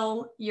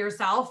fill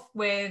yourself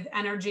with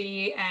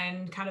energy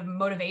and kind of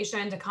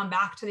motivation to come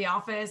back to the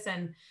office.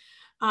 And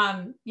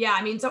yeah,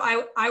 I mean, so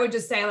I would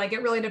just say, like,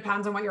 it really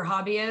depends on what your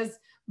hobby is,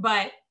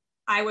 but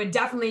I would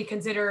definitely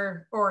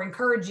consider or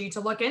encourage you to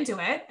look into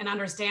it and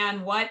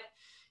understand what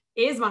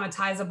is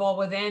monetizable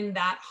within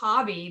that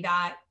hobby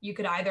that you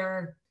could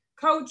either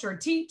coach or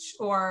teach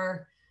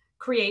or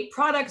create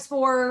products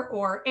for,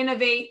 or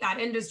innovate that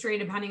industry,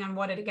 depending on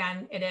what it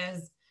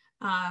is,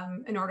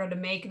 in order to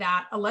make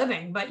that a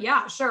living. But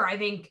yeah, sure. I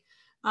think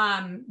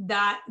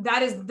that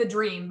is the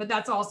dream, but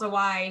that's also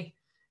why,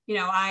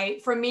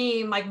 for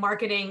me, like,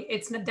 marketing,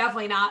 it's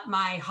definitely not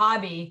my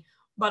hobby,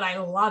 but I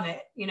love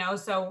it,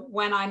 so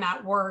when I'm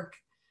at work,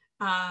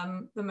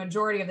 the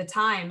majority of the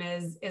time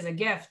is a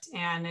gift,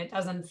 and it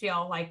doesn't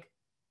feel like,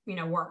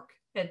 work.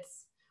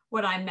 It's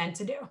what I'm meant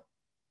to do.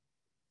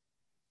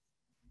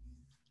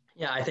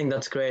 Yeah, I think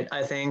that's great.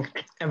 I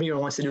think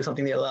everyone wants to do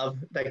something they love.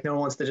 Like, no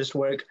one wants to just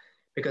work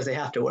because they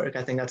have to work.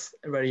 I think that's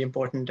very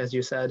important, as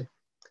you said.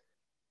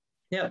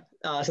 Yeah.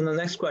 So the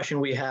next question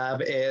we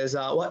have is,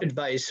 what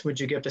advice would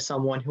you give to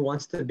someone who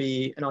wants to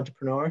be an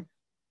entrepreneur,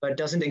 but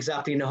doesn't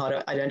exactly know how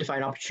to identify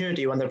an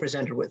opportunity when they're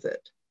presented with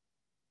it?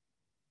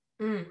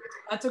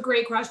 That's a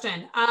great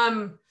question.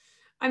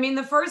 I mean,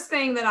 the first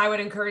thing that I would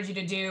encourage you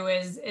to do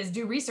is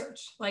do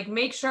research. Like,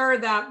 make sure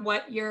that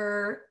what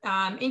you're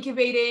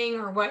incubating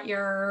or what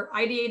you're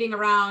ideating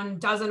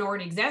around doesn't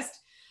already exist.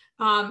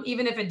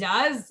 Even if it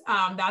does,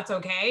 that's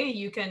okay.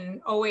 You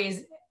can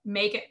always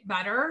make it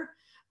better.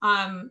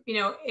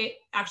 It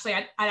actually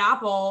at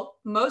Apple,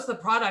 most of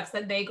the products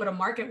that they go to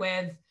market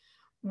with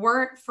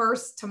weren't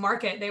first to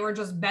market. They were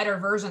just better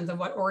versions of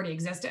what already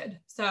existed.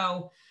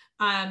 So,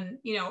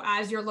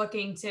 as you're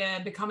looking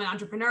to become an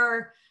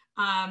entrepreneur,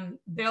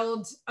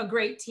 build a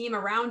great team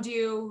around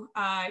you.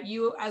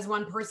 You as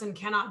one person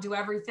cannot do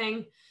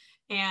everything,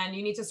 and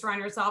you need to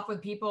surround yourself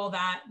with people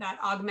that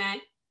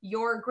augment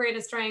your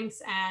greatest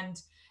strengths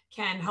and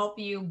can help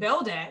you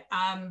build it.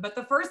 But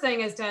the first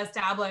thing is to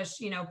establish,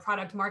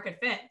 product market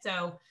fit.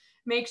 So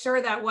make sure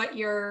that what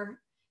you're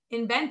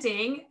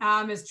inventing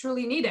is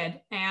truly needed,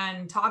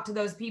 and talk to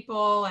those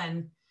people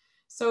and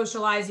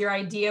socialize your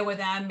idea with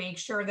them. Make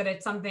sure that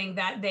it's something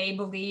that they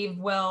believe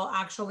will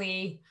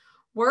actually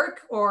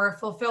work or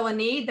fulfill a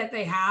need that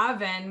they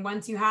have. And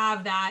once you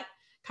have that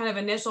kind of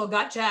initial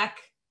gut check,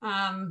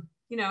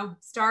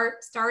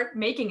 start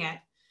making it.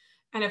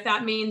 And if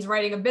that means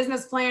writing a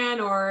business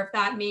plan, or if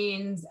that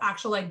means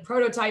actually like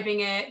prototyping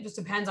it just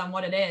depends on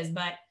what it is.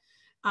 But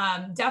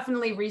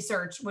definitely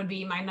research would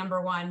be my number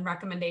one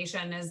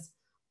recommendation, is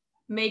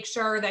make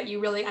sure that you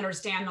really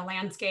understand the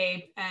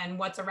landscape and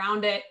what's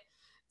around it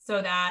so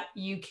that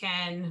you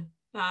can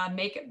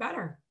make it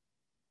better.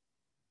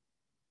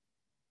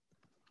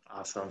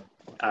 Awesome.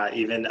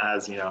 Even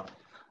as,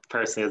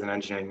 personally as an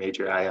engineering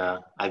major,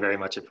 I very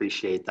much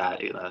appreciate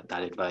that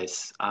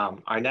advice.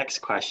 Our next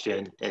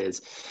question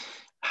is,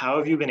 how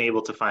have you been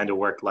able to find a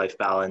work-life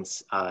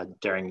balance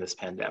during this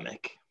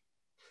pandemic?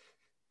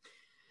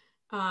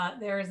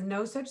 There is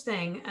no such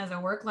thing as a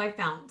work-life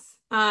balance.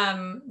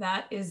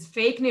 That is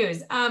fake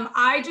news.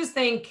 I just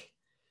think,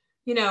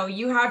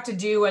 you have to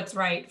do what's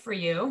right for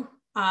you.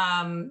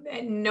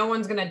 And no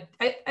one's gonna,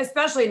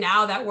 especially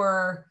now that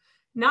we're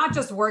not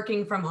just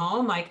working from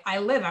home, like I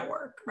live at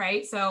work,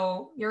 right?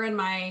 So you're in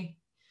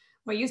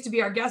what used to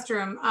be our guest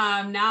room,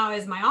 now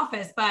is my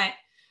office, but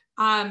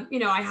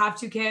I have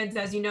 2 kids,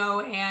 as you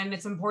know, and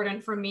it's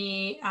important for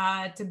me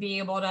to be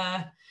able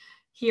to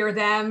hear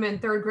them in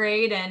 3rd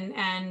grade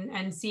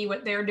and see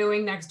what they're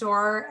doing next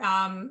door.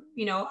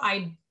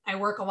 I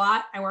work a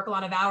lot. I work a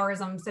lot of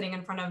hours. I'm sitting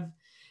in front of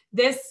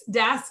this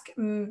desk,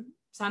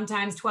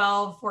 sometimes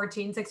 12,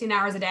 14, 16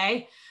 hours a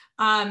day.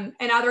 And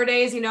other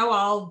days,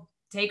 I'll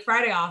take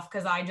Friday off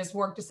because I just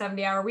worked a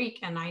 70-hour week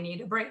and I need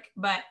a break.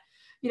 But,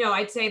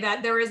 I'd say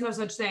that there is no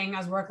such thing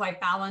as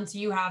work-life balance.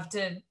 You have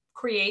to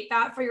create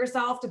that for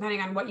yourself,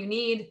 depending on what you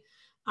need.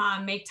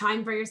 Make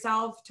time for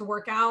yourself to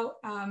work out.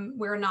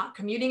 We're not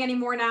commuting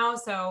anymore now,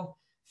 so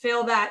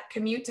fill that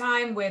commute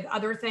time with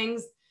other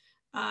things.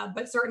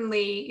 But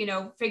certainly,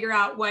 figure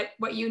out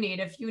what you need.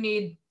 If you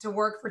need to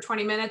work for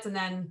 20 minutes and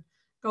then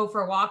go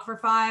for a walk for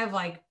 5,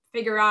 like,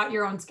 figure out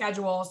your own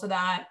schedule so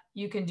that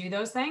you can do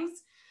those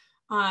things.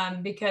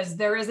 Because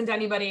there isn't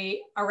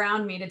anybody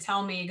around me to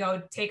tell me,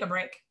 go take a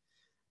break.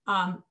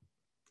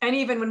 And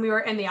even when we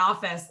were in the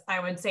office, I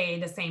would say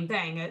the same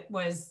thing. It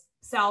was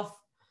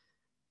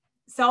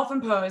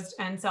self-imposed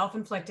and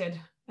self-inflicted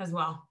as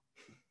well.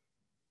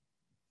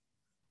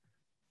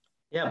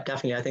 Yeah,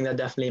 definitely. I think that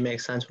definitely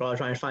makes sense. We're all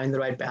trying to find the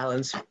right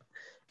balance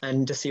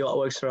and to see what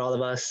works for all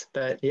of us.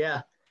 But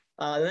yeah,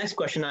 the next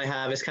question I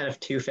have is kind of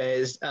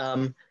two-phased.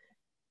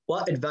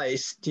 What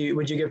advice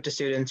would you give to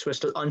students who are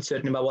still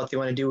uncertain about what they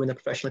want to do in their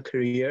professional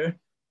career?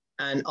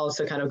 And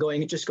also kind of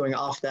going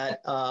off that,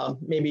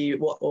 maybe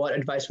what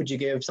advice would you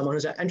give someone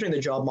who's entering the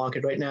job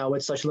market right now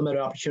with such limited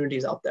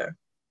opportunities out there?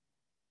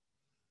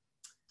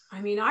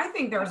 I mean, I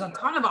think there's a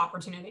ton of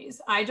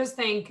opportunities. I just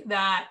think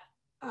that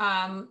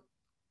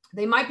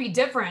they might be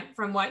different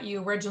from what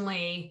you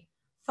originally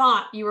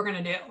thought you were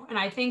going to do. And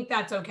I think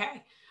that's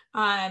okay.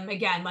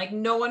 Again, like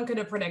no one could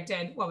have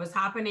predicted what was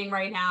happening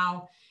right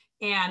now.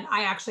 And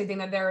I actually think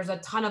that there's a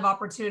ton of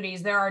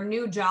opportunities. There are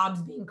new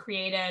jobs being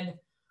created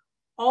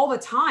all the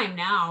time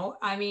now.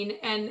 I mean,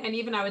 and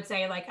even I would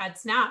say like at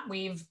Snap,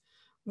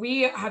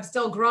 we have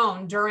still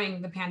grown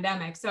during the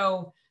pandemic.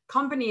 So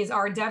companies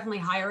are definitely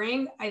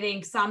hiring. I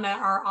think some that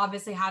are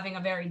obviously having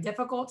a very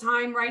difficult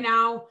time right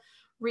now,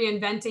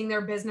 reinventing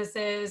their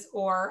businesses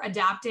or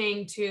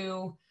adapting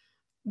to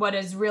what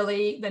is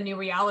really the new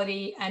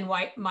reality and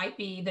what might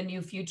be the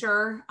new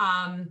future,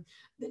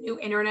 the new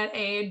internet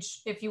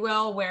age, if you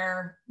will,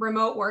 where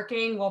remote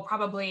working will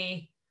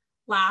probably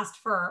last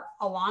for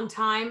a long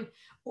time,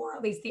 or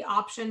at least the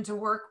option to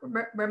work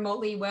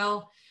remotely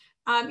will.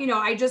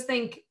 I just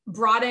think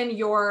broaden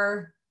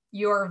your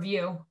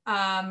view.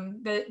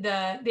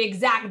 The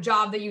exact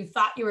job that you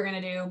thought you were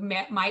going to do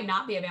might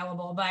not be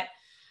available, but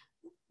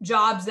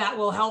jobs that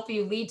will help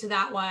you lead to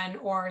that one,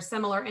 or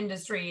similar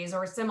industries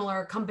or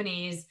similar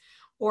companies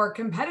or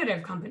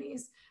competitive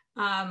companies,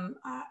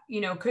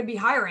 could be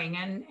hiring.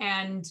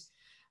 And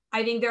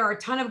I think there are a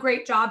ton of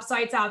great job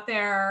sites out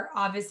there.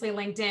 Obviously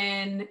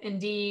LinkedIn,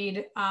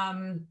 Indeed,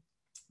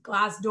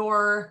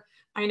 Glassdoor.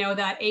 I know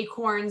that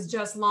Acorns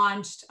just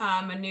launched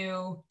a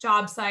new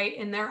job site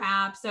in their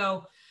app.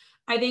 So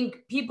I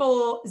think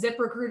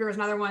ZipRecruiter is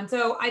another one.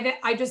 So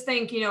I just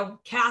think,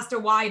 cast a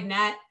wide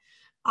net.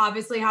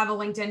 Obviously have a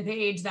LinkedIn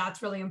page.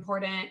 That's really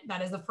important.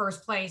 That is the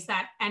first place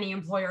that any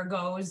employer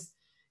goes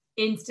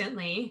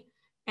instantly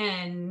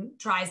and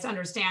tries to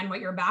understand what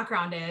your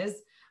background is.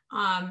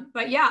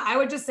 But yeah, I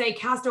would just say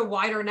cast a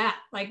wider net.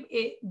 Like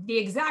the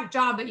exact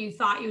job that you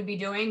thought you would be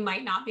doing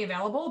might not be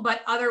available,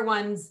 but other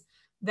ones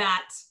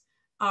that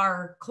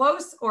are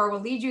close or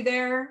will lead you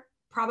there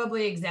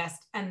probably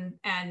exist. And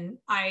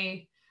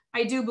I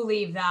do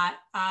believe that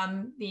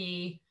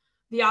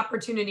the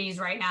opportunities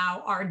right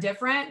now are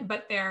different,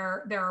 but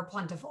they're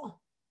plentiful.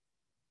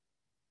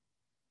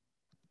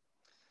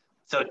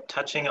 So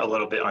touching a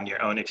little bit on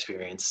your own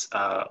experience,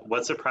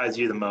 what surprised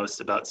you the most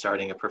about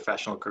starting a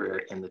professional career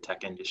in the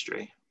tech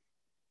industry?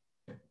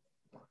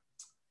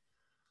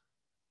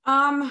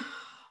 I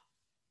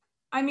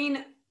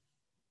mean,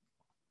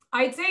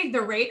 I'd say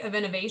the rate of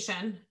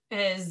innovation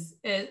is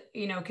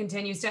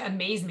continues to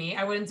amaze me.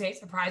 I wouldn't say it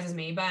surprises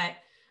me, but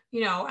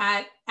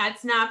at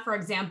Snap, for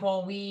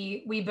example,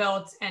 we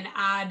built an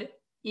ad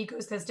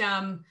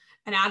ecosystem,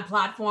 an ad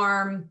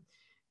platform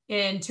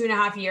in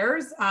 2.5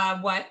 years.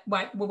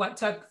 What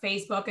took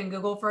Facebook and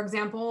Google, for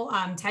example,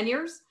 10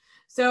 years.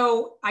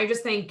 So I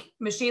just think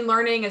machine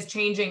learning is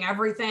changing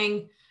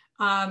everything.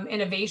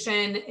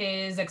 Innovation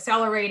is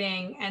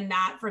accelerating, and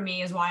that for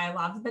me is why I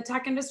love the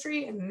tech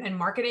industry and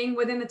marketing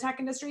within the tech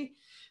industry.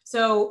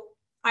 So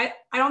I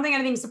don't think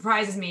anything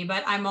surprises me,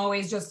 but I'm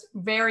always just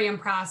very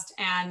impressed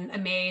and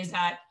amazed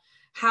at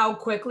how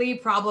quickly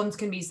problems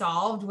can be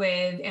solved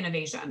with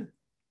innovation.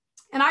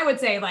 And I would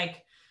say,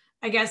 like,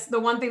 I guess the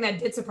one thing that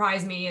did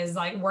surprise me is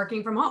like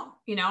working from home.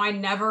 I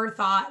never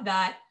thought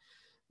that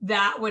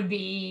would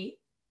be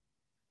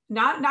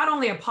not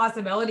only a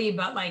possibility,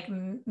 but like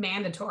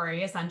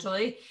mandatory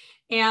essentially.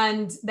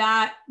 And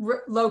that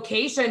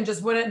location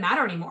just wouldn't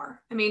matter anymore.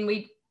 I mean,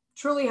 we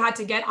truly had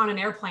to get on an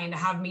airplane to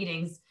have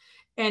meetings,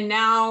 and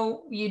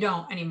now you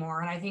don't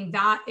anymore. And I think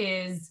that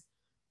is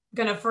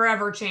going to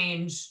forever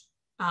change,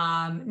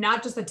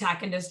 not just the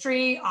tech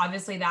industry,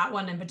 obviously that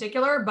one in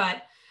particular,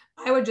 but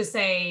I would just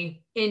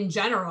say in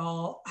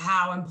general,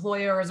 how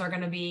employers are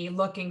going to be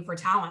looking for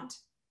talent.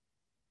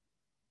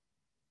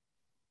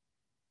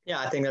 Yeah,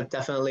 I think that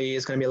definitely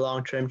is going to be a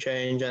long-term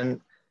change, and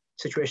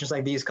situations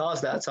like these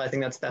cause that. So I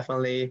think that's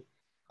definitely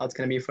how it's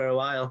going to be for a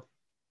while.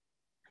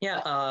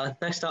 Yeah,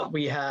 next up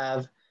we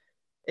have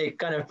a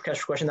kind of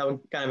question that would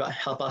kind of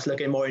help us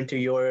look more into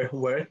your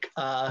work,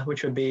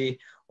 which would be,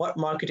 what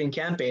marketing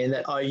campaign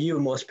that are you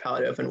most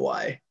proud of and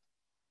why?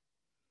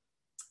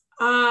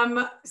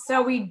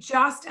 So we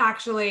just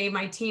actually,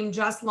 my team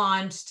just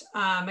launched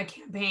a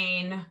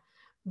campaign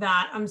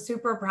that I'm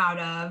super proud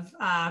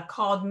of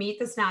called Meet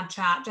the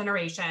Snapchat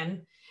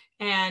Generation.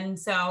 And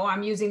so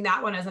I'm using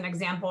that one as an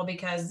example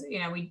because,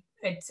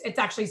 it's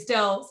actually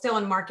still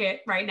in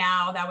market right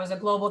now. That was a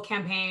global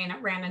campaign.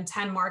 It ran in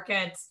 10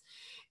 markets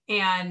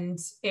and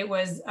it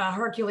was a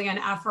Herculean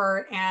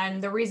effort.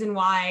 And the reason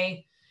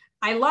why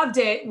I loved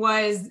it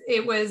was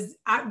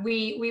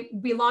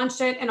we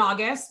launched it in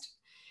August.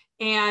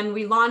 And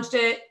we launched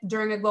it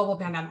during a global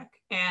pandemic.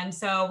 And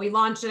so we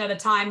launched it at a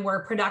time where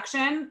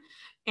production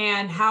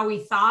and how we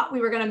thought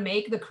we were going to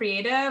make the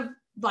creative,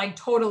 like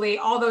totally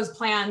all those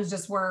plans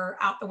just were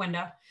out the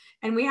window.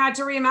 And we had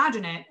to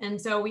reimagine it. And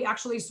so we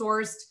actually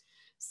sourced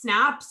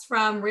snaps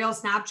from real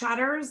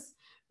Snapchatters.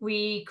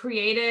 We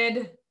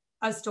created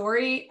a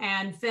story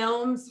and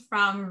films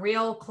from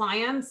real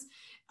clients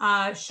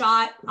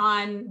shot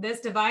on this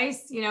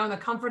device, in the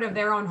comfort of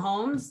their own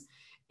homes.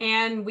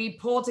 And we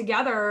pull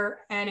together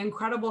an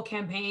incredible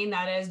campaign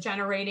that is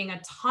generating a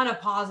ton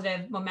of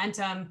positive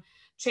momentum,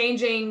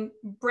 changing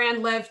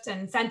brand lift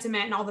and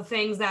sentiment and all the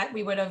things that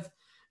we would have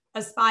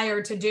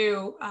aspired to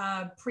do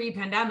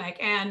pre-pandemic,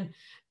 and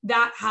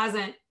that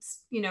hasn't,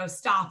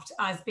 stopped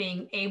us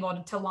being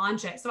able to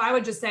launch it. So I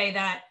would just say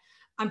that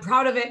I'm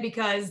proud of it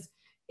because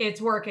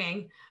it's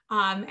working,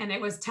 and it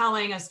was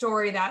telling a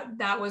story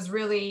that was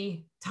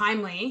really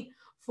timely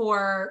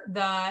for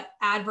the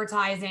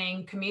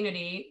advertising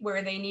community,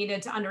 where they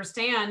needed to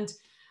understand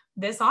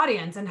this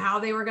audience and how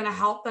they were going to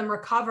help them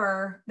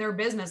recover their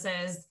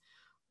businesses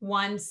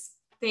once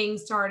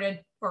things started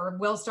or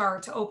will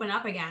start to open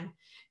up again.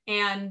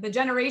 And the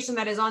generation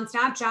that is on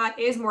Snapchat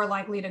is more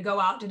likely to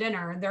go out to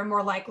dinner. They're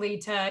more likely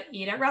to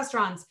eat at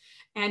restaurants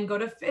and go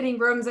to fitting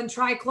rooms and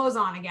try clothes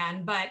on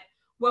again. But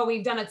what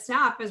we've done at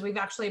Snap is we've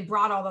actually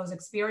brought all those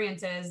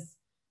experiences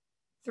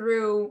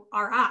through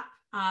our app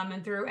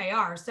and through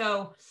AR.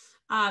 So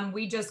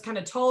we just kind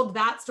of told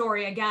that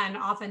story again,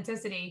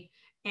 authenticity,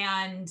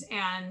 and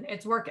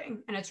it's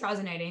working and it's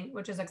resonating,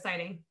 which is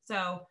exciting.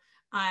 So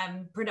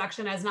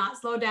production has not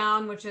slowed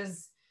down, which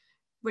is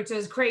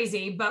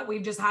crazy, but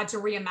we've just had to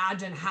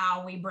reimagine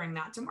how we bring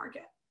that to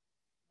market.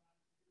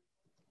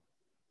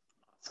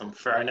 So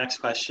for our next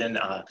question,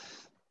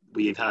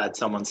 we've had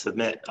someone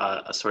submit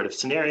a sort of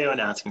scenario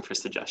and asking for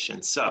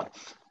suggestions. So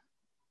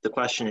the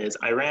question is,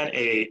 I run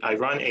a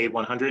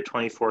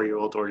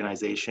 124-year-old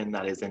organization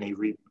that is in a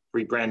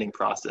rebranding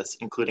process,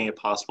 including a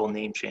possible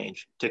name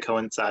change to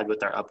coincide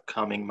with our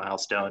upcoming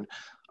milestone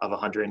of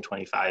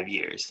 125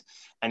 years.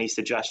 Any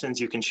suggestions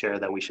you can share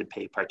that we should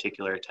pay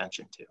particular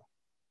attention to?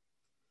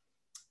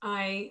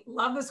 I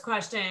love this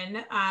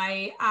question.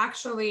 I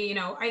actually,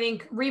 I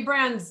think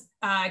rebrands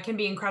can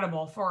be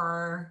incredible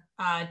for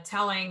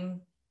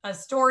telling a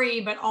story,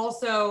 but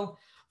also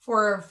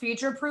for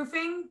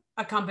future-proofing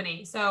a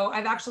company. So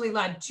I've actually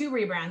led 2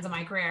 rebrands in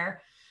my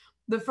career.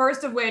 The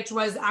first of which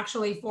was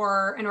actually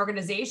for an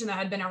organization that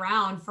had been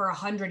around for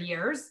 100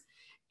 years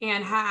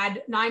and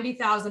had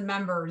 90,000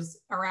 members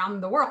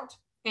around the world.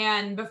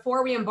 And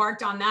before we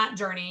embarked on that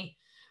journey,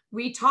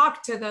 we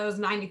talked to those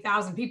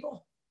 90,000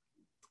 people.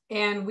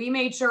 And we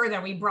made sure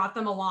that we brought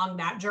them along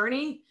that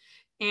journey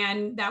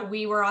and that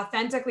we were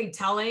authentically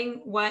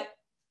telling what,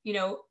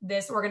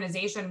 this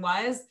organization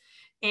was,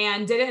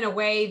 and did it in a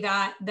way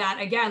that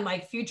again,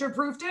 like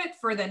future-proofed it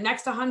for the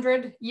next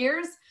 100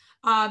 years,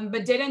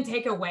 but didn't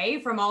take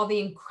away from all the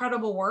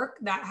incredible work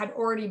that had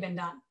already been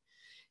done.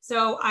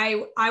 So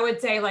I would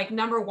say, like,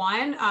 number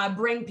one,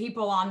 bring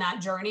people on that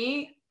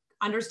journey,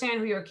 understand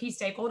who your key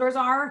stakeholders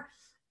are,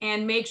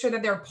 and make sure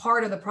that they're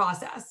part of the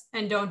process,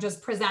 and don't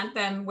just present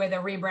them with a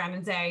rebrand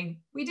and say,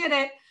 we did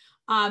it.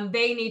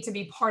 They need to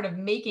be part of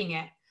making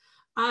it.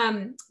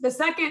 The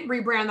second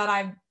rebrand that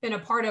I've been a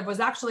part of was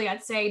actually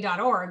at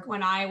say.org.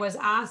 When I was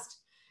asked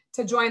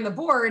to join the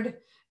board,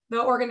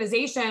 the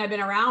organization had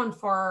been around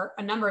for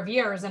a number of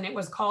years, and it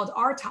was called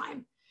Our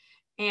Time.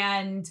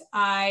 And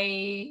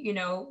I,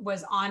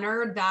 was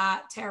honored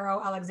that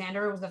Taro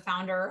Alexander was the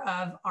founder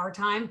of Our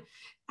Time,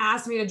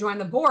 asked me to join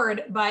the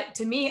board. But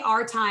to me,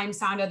 Our Time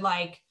sounded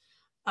like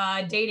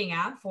a dating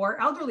app for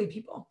elderly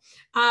people,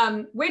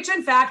 which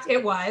in fact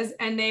it was.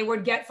 And they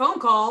would get phone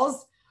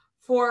calls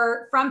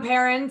from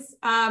parents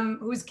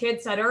whose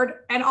kids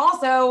stuttered, and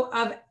also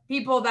of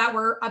people that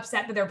were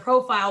upset that their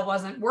profile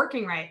wasn't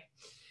working right.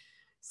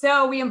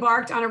 So we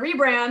embarked on a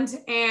rebrand,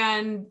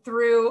 and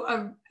through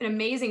an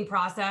amazing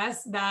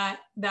process that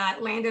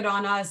landed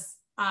on us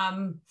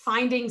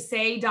finding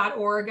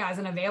say.org as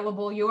an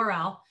available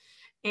URL.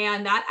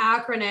 And that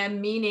acronym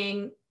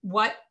meaning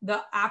what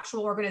the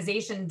actual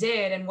organization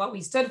did and what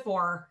we stood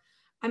for.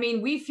 I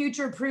mean, we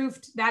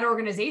future-proofed that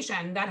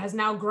organization that has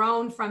now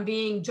grown from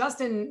being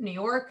just in New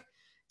York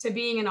to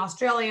being in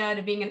Australia,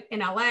 to being in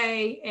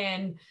LA,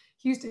 in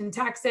Houston,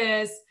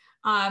 Texas.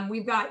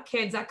 We've got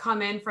kids that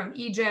come in from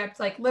Egypt,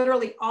 like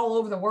literally all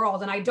over the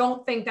world. And I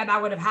don't think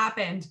that would have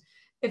happened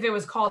if it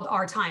was called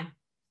Our Time.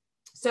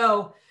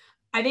 So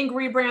I think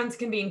rebrands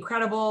can be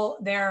incredible.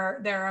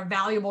 They're a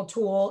valuable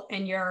tool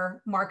in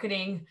your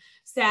marketing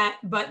set,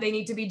 but they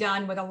need to be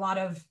done with a lot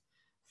of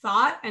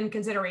thought and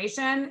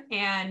consideration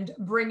and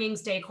bringing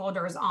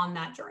stakeholders on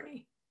that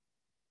journey.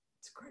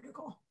 It's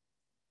critical.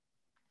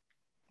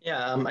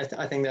 Yeah,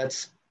 I think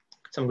that's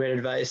some great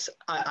advice.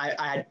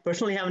 I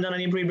personally haven't done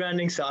any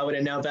rebranding, so I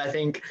wouldn't know, but I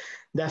think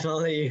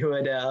definitely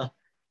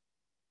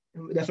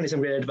definitely some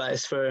great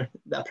advice for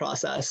that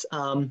process.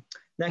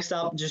 Next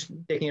up, just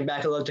taking it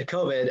back a little to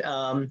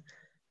COVID,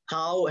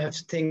 how have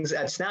things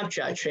at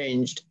Snapchat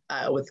changed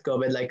with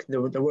COVID, like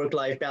the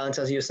work-life balance,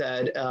 as you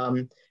said,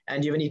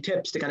 and do you have any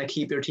tips to kind of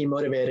keep your team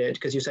motivated?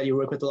 Because you said you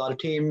work with a lot of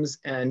teams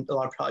and a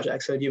lot of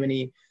projects, so do you have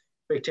any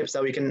big tips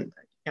that we can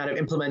kind of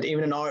implement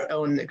even in our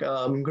own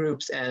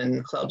groups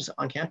and clubs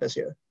on campus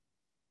here?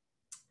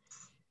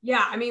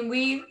 Yeah, I mean,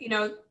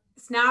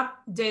 Snap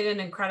did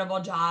an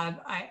incredible job,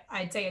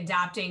 I'd say,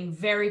 adapting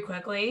very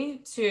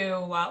quickly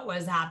to what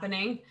was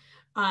happening.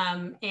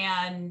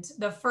 And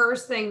the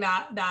first thing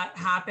that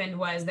happened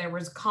was there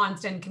was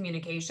constant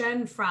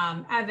communication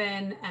from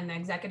Evan and the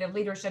executive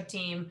leadership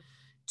team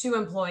to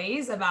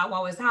employees about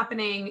what was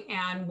happening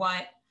and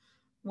what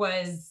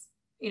was,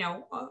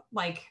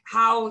 like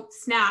how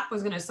Snap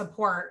was going to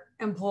support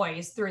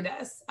employees through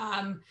this.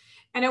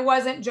 And it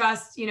wasn't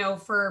just,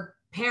 for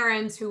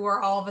parents who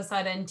were all of a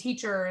sudden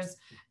teachers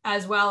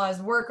as well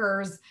as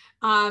workers.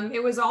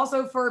 It was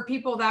also for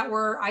people that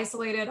were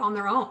isolated on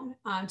their own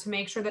to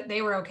make sure that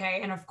they were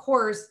okay. And of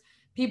course,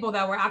 people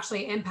that were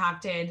actually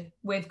impacted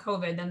with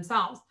COVID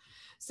themselves.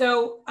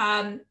 So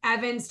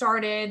Evan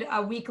started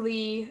a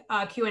weekly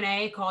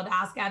Q&A called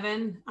Ask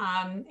Evan,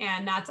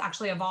 and that's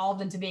actually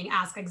evolved into being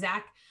Ask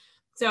Exec.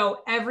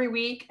 So every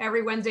week,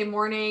 every Wednesday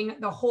morning,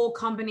 the whole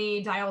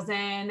company dials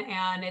in,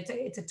 and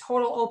it's a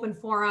total open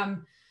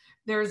forum.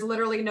 There's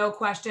literally no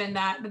question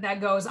that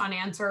goes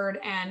unanswered,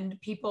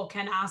 and people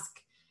can ask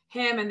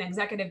him and the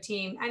executive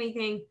team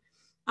anything.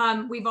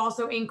 We've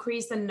also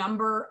increased the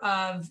number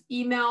of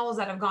emails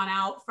that have gone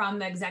out from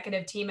the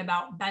executive team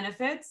about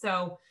benefits.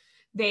 So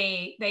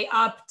they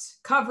upped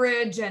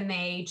coverage and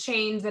they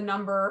changed the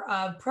number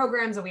of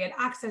programs that we had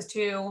access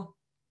to.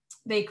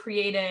 They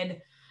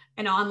created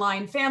an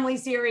online family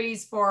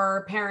series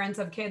for parents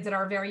of kids that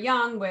are very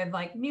young with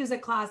like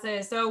music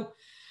classes. So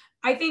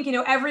I think,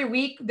 every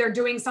week they're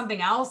doing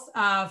something else.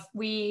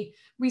 We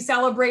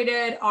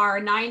celebrated our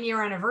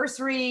 9-year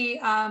anniversary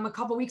a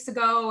couple weeks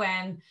ago,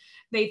 and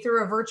they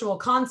threw a virtual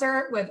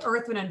concert with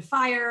Earth, Wind, and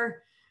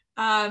Fire.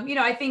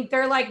 I think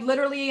they're like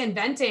literally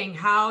inventing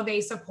how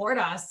they support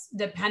us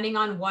depending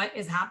on what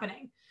is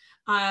happening.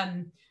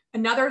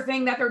 Another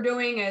thing that they're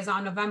doing is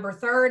on November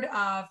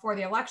 3rd for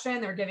the election,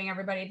 they're giving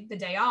everybody the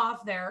day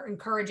off. They're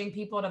encouraging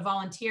people to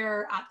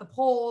volunteer at the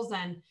polls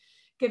and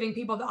giving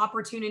people the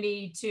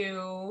opportunity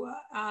to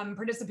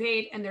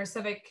participate in their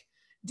civic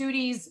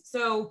duties.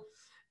 So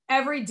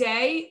every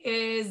day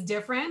is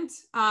different.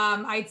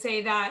 I'd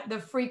say that the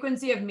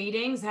frequency of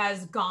meetings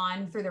has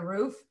gone through the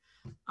roof.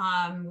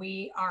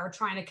 We are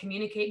trying to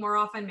communicate more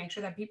often, make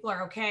sure that people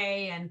are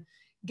okay and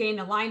gain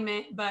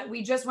alignment. But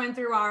we just went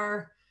through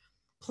our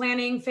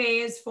planning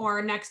phase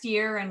for next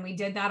year, and we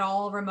did that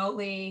all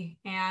remotely,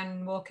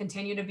 and we'll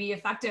continue to be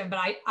effective.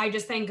 But I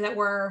just think that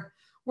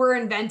we're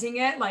inventing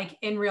it like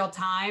in real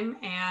time,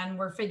 and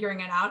we're figuring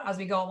it out as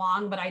we go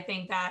along. But I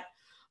think that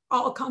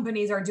all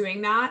companies are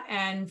doing that.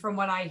 And from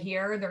what I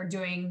hear, they're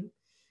doing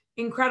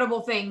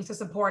incredible things to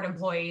support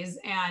employees,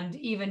 and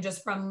even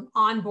just from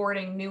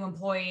onboarding new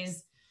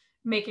employees,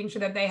 making sure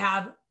that they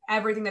have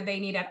everything that they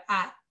need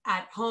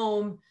at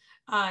home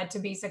to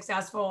be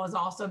successful has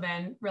also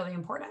been really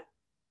important.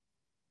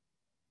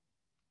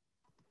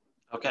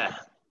 Okay,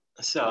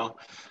 so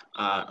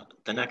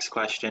the next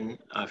question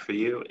for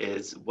you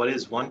is, what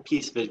is one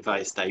piece of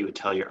advice that you would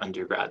tell your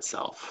undergrad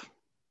self?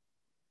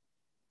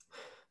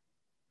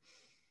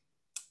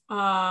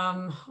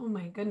 Oh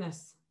my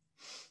goodness.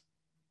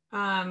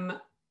 That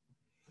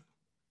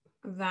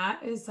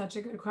is such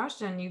a good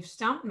question. You've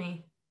stumped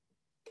me.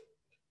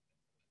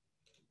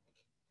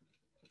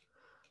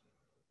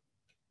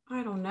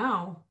 I don't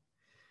know.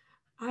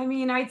 I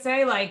mean, I'd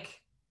say like,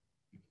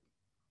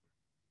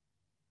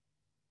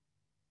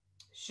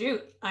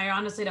 shoot, I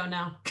honestly don't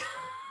know.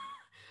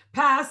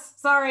 Pass,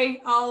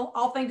 sorry.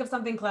 I'll think of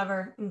something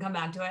clever and come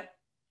back to it.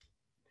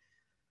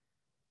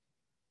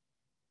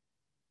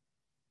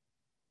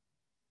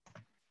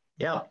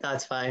 Yeah,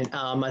 that's fine.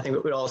 I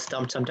think we're all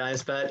stumped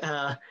sometimes, but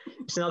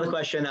just another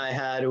question I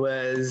had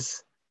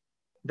was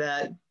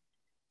that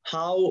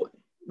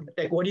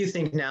what do you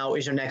think now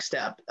is your next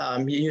step?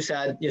 You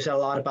said a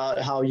lot about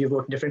how you've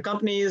worked in different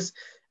companies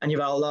and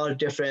you've had a lot of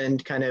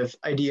different kind of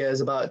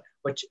ideas about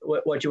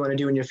what you want to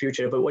do in your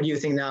future, but what do you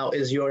think now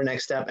is your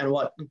next step, and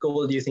what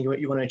goal do you think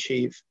you want to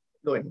achieve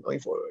going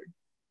forward?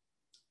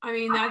 I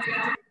mean, that's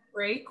a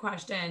great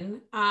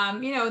question.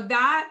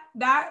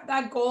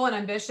 That goal and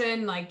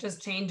ambition like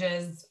just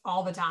changes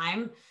all the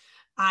time.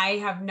 I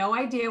have no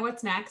idea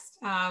what's next,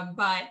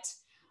 but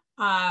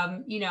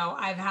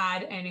I've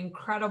had an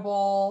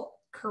incredible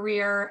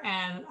career,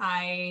 and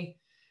I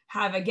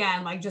have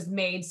again like just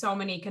made so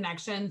many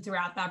connections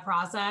throughout that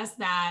process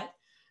that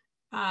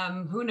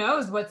who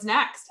knows what's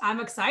next. I'm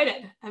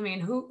excited. I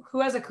mean, who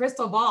has a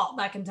crystal ball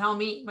that can tell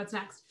me what's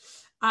next?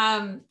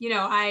 I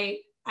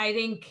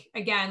think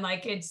again,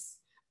 like it's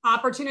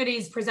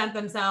opportunities present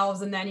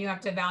themselves, and then you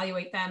have to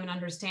evaluate them and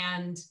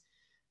understand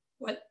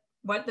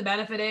what the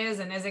benefit is,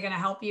 and is it going to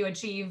help you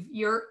achieve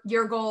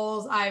your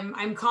goals.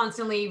 I'm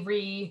constantly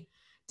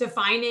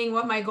redefining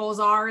what my goals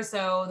are,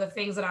 so the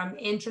things that I'm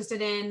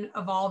interested in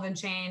evolve and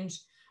change.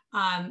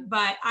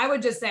 But I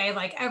would just say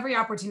like every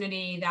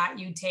opportunity that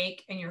you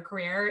take in your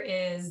career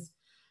is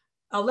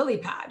a lily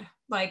pad.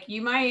 Like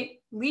you might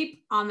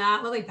leap on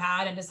that lily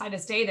pad and decide to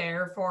stay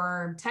there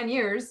for 10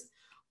 years,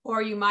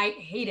 or you might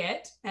hate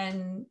it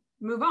and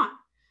move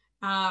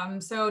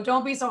on. So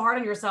don't be so hard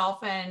on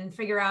yourself, and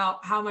figure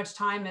out how much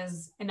time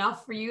is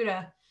enough for you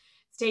to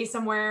stay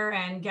somewhere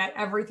and get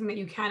everything that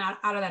you can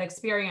out of that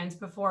experience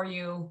before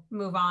you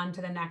move on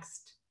to the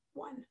next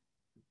one.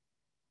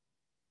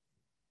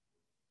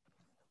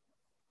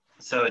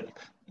 So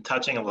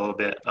touching a little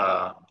bit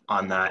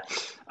on that,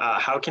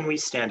 how can we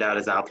stand out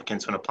as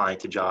applicants when applying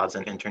to jobs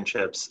and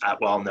internships at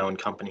well-known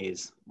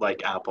companies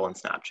like Apple and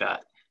Snapchat?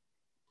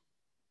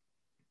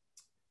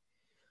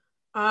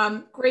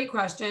 Great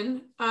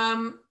question.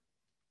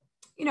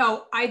 You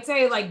know, I'd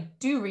say like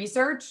do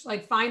research,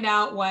 like find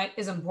out what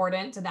is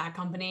important to that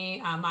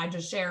company. I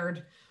just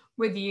shared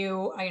with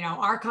you, you know,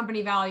 our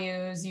company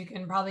values. You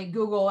can probably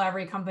Google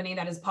every company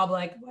that is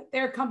public, what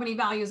their company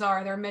values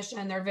are, their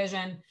mission, their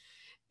vision,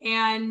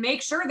 and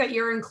make sure that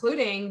you're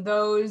including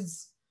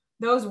those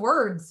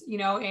words, you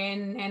know,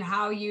 in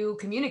how you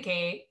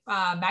communicate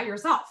about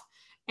yourself,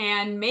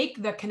 and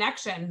make the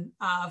connection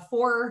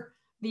for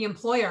the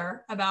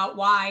employer about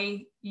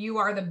why you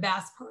are the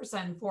best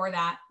person for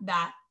that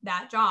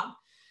job.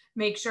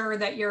 Make sure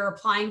that you're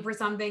applying for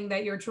something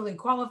that you're truly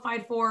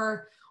qualified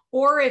for,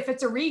 or if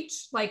it's a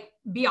reach, like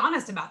be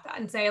honest about that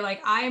and say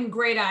like, I am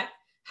great at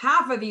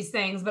half of these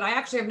things, but I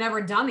actually have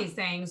never done these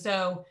things.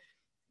 So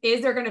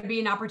is there going to be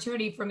an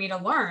opportunity for me to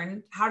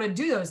learn how to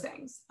do those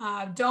things?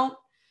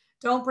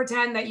 Don't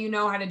pretend that you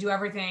know how to do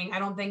everything. I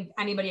don't think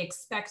anybody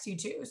expects you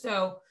to.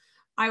 So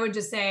I would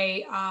just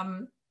say,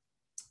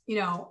 you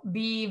know,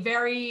 be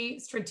very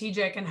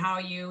strategic in how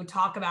you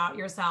talk about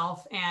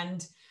yourself,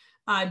 and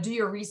do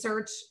your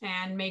research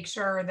and make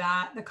sure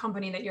that the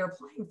company that you're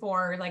applying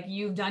for, like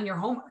you've done your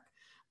homework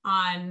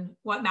on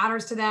what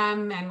matters to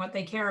them and what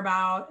they care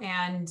about,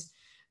 and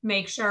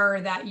make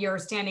sure that you're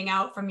standing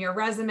out from your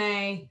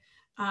resume.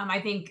 I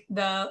think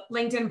the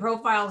LinkedIn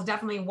profile is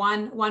definitely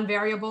one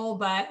variable,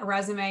 but a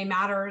resume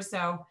matters.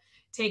 So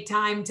take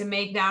time to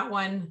make that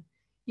one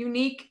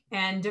unique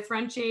and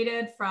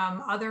differentiated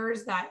from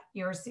others that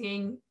you're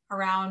seeing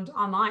around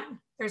online.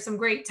 There's some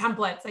great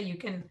templates that you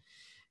can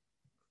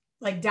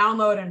like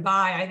download and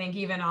buy, I think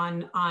even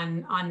on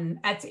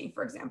Etsy,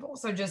 for example.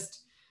 So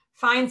just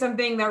find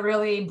something that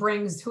really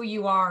brings who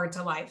you are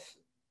to life.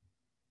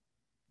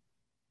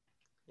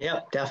 Yeah,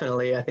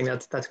 definitely. I think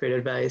that's great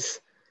advice.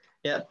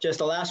 Yeah, just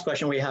the last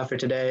question we have for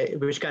today,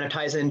 which kind of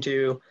ties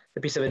into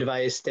the piece of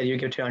advice that you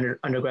give to your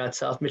undergrad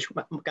self, which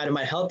kind of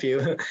might help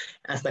you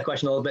answer that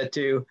question a little bit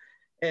too,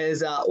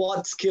 is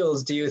what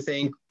skills do you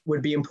think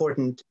would be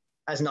important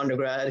as an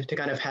undergrad to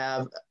kind of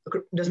have,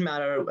 doesn't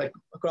matter, like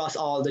across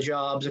all the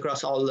jobs,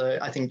 across all the,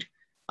 I think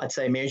I'd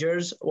say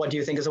majors, what do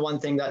you think is the one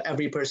thing that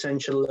every person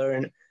should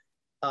learn,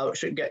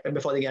 should get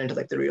before they get into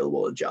like the real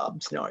world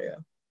job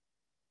scenario?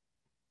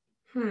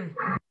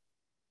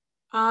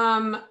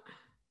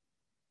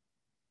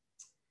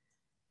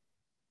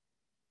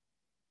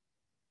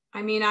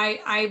 I mean,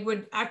 I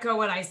would echo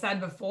what I said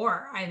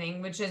before, I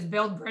think, which is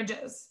build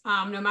bridges.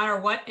 No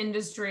matter what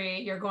industry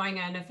you're going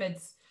in, if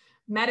it's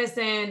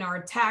medicine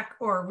or tech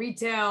or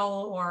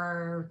retail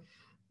or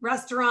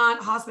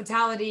restaurant,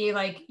 hospitality,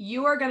 like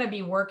you are going to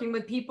be working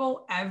with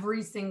people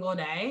every single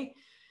day.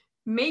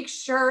 Make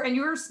sure, and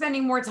you're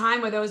spending more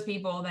time with those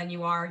people than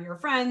you are your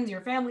friends,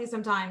 your family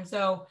sometimes.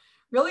 So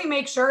really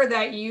make sure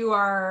that you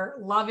are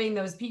loving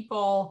those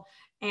people,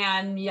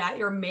 and yeah,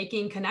 you're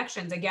making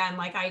connections. Again,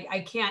 like I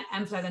can't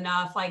emphasize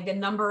enough, like the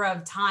number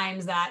of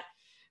times that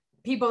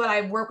people that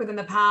I've worked with in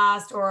the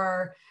past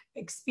or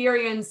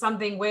experienced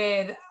something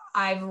with,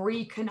 I've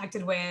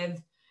reconnected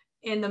with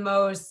in the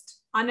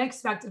most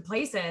unexpected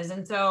places.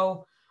 And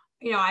so,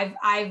 you know,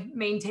 I've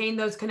maintained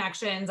those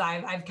connections.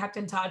 I've kept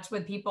in touch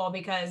with people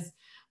because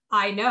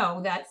I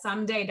know that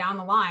someday down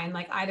the line,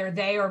 like either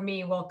they or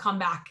me will come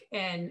back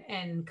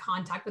in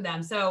contact with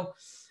them. So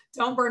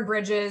don't burn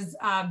bridges,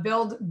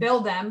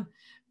 build them,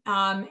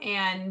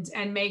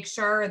 and make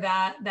sure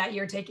that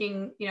you're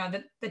taking, you know,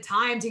 the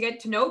time to get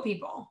to know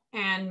people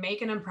and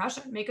make an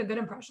impression, make a good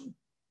impression.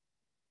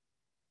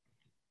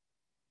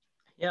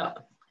 Yeah,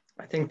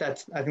 I think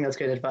that's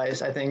good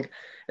advice. I think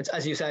it's,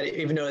 as you said,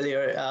 even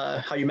earlier,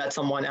 how you met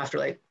someone after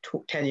like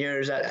 10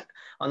 years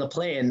on the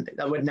plane,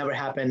 that would never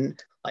happen.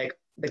 Like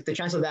the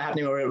chance of that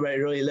happening were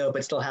really low,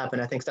 but still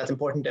happen. I think that's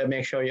important to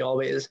make sure you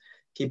always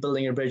keep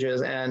building your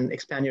bridges and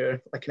expand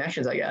your like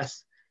connections, I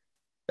guess.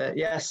 But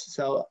yes,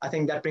 so I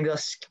think that brings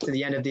us to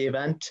the end of the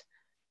event.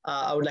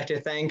 I would like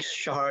to thank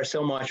Shachar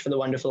so much for the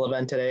wonderful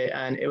event today,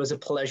 and it was a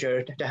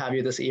pleasure to have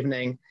you this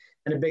evening.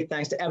 And a big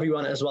thanks to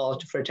everyone as well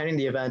for attending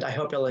the event. I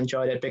hope you all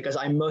enjoyed it, because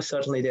I most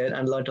certainly did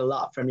and learned a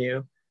lot from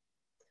you.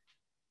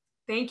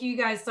 Thank you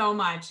guys so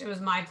much. It was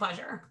my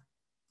pleasure.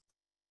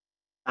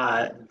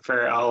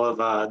 For all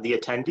of the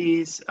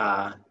attendees,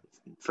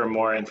 for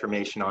more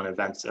information on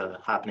events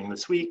happening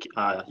this week,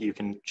 you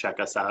can check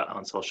us out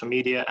on social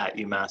media at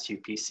UMass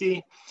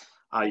UPC.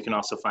 You can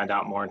also find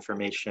out more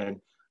information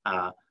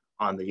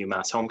on the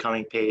UMass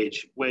Homecoming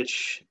page,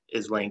 which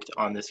is linked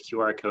on this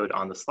QR code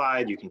on the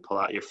slide. You can pull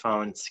out your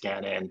phone,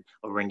 scan it, and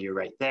it'll ring you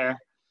right there.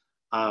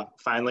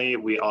 Finally,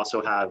 we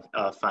also have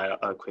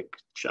a quick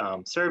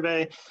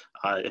survey.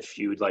 If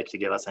you would like to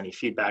give us any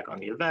feedback on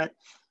the event,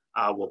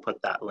 we'll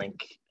put that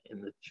link in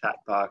the chat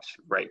box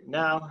right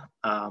now.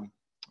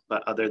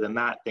 But other than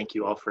that, thank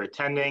you all for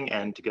attending,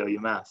 and to go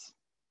UMass.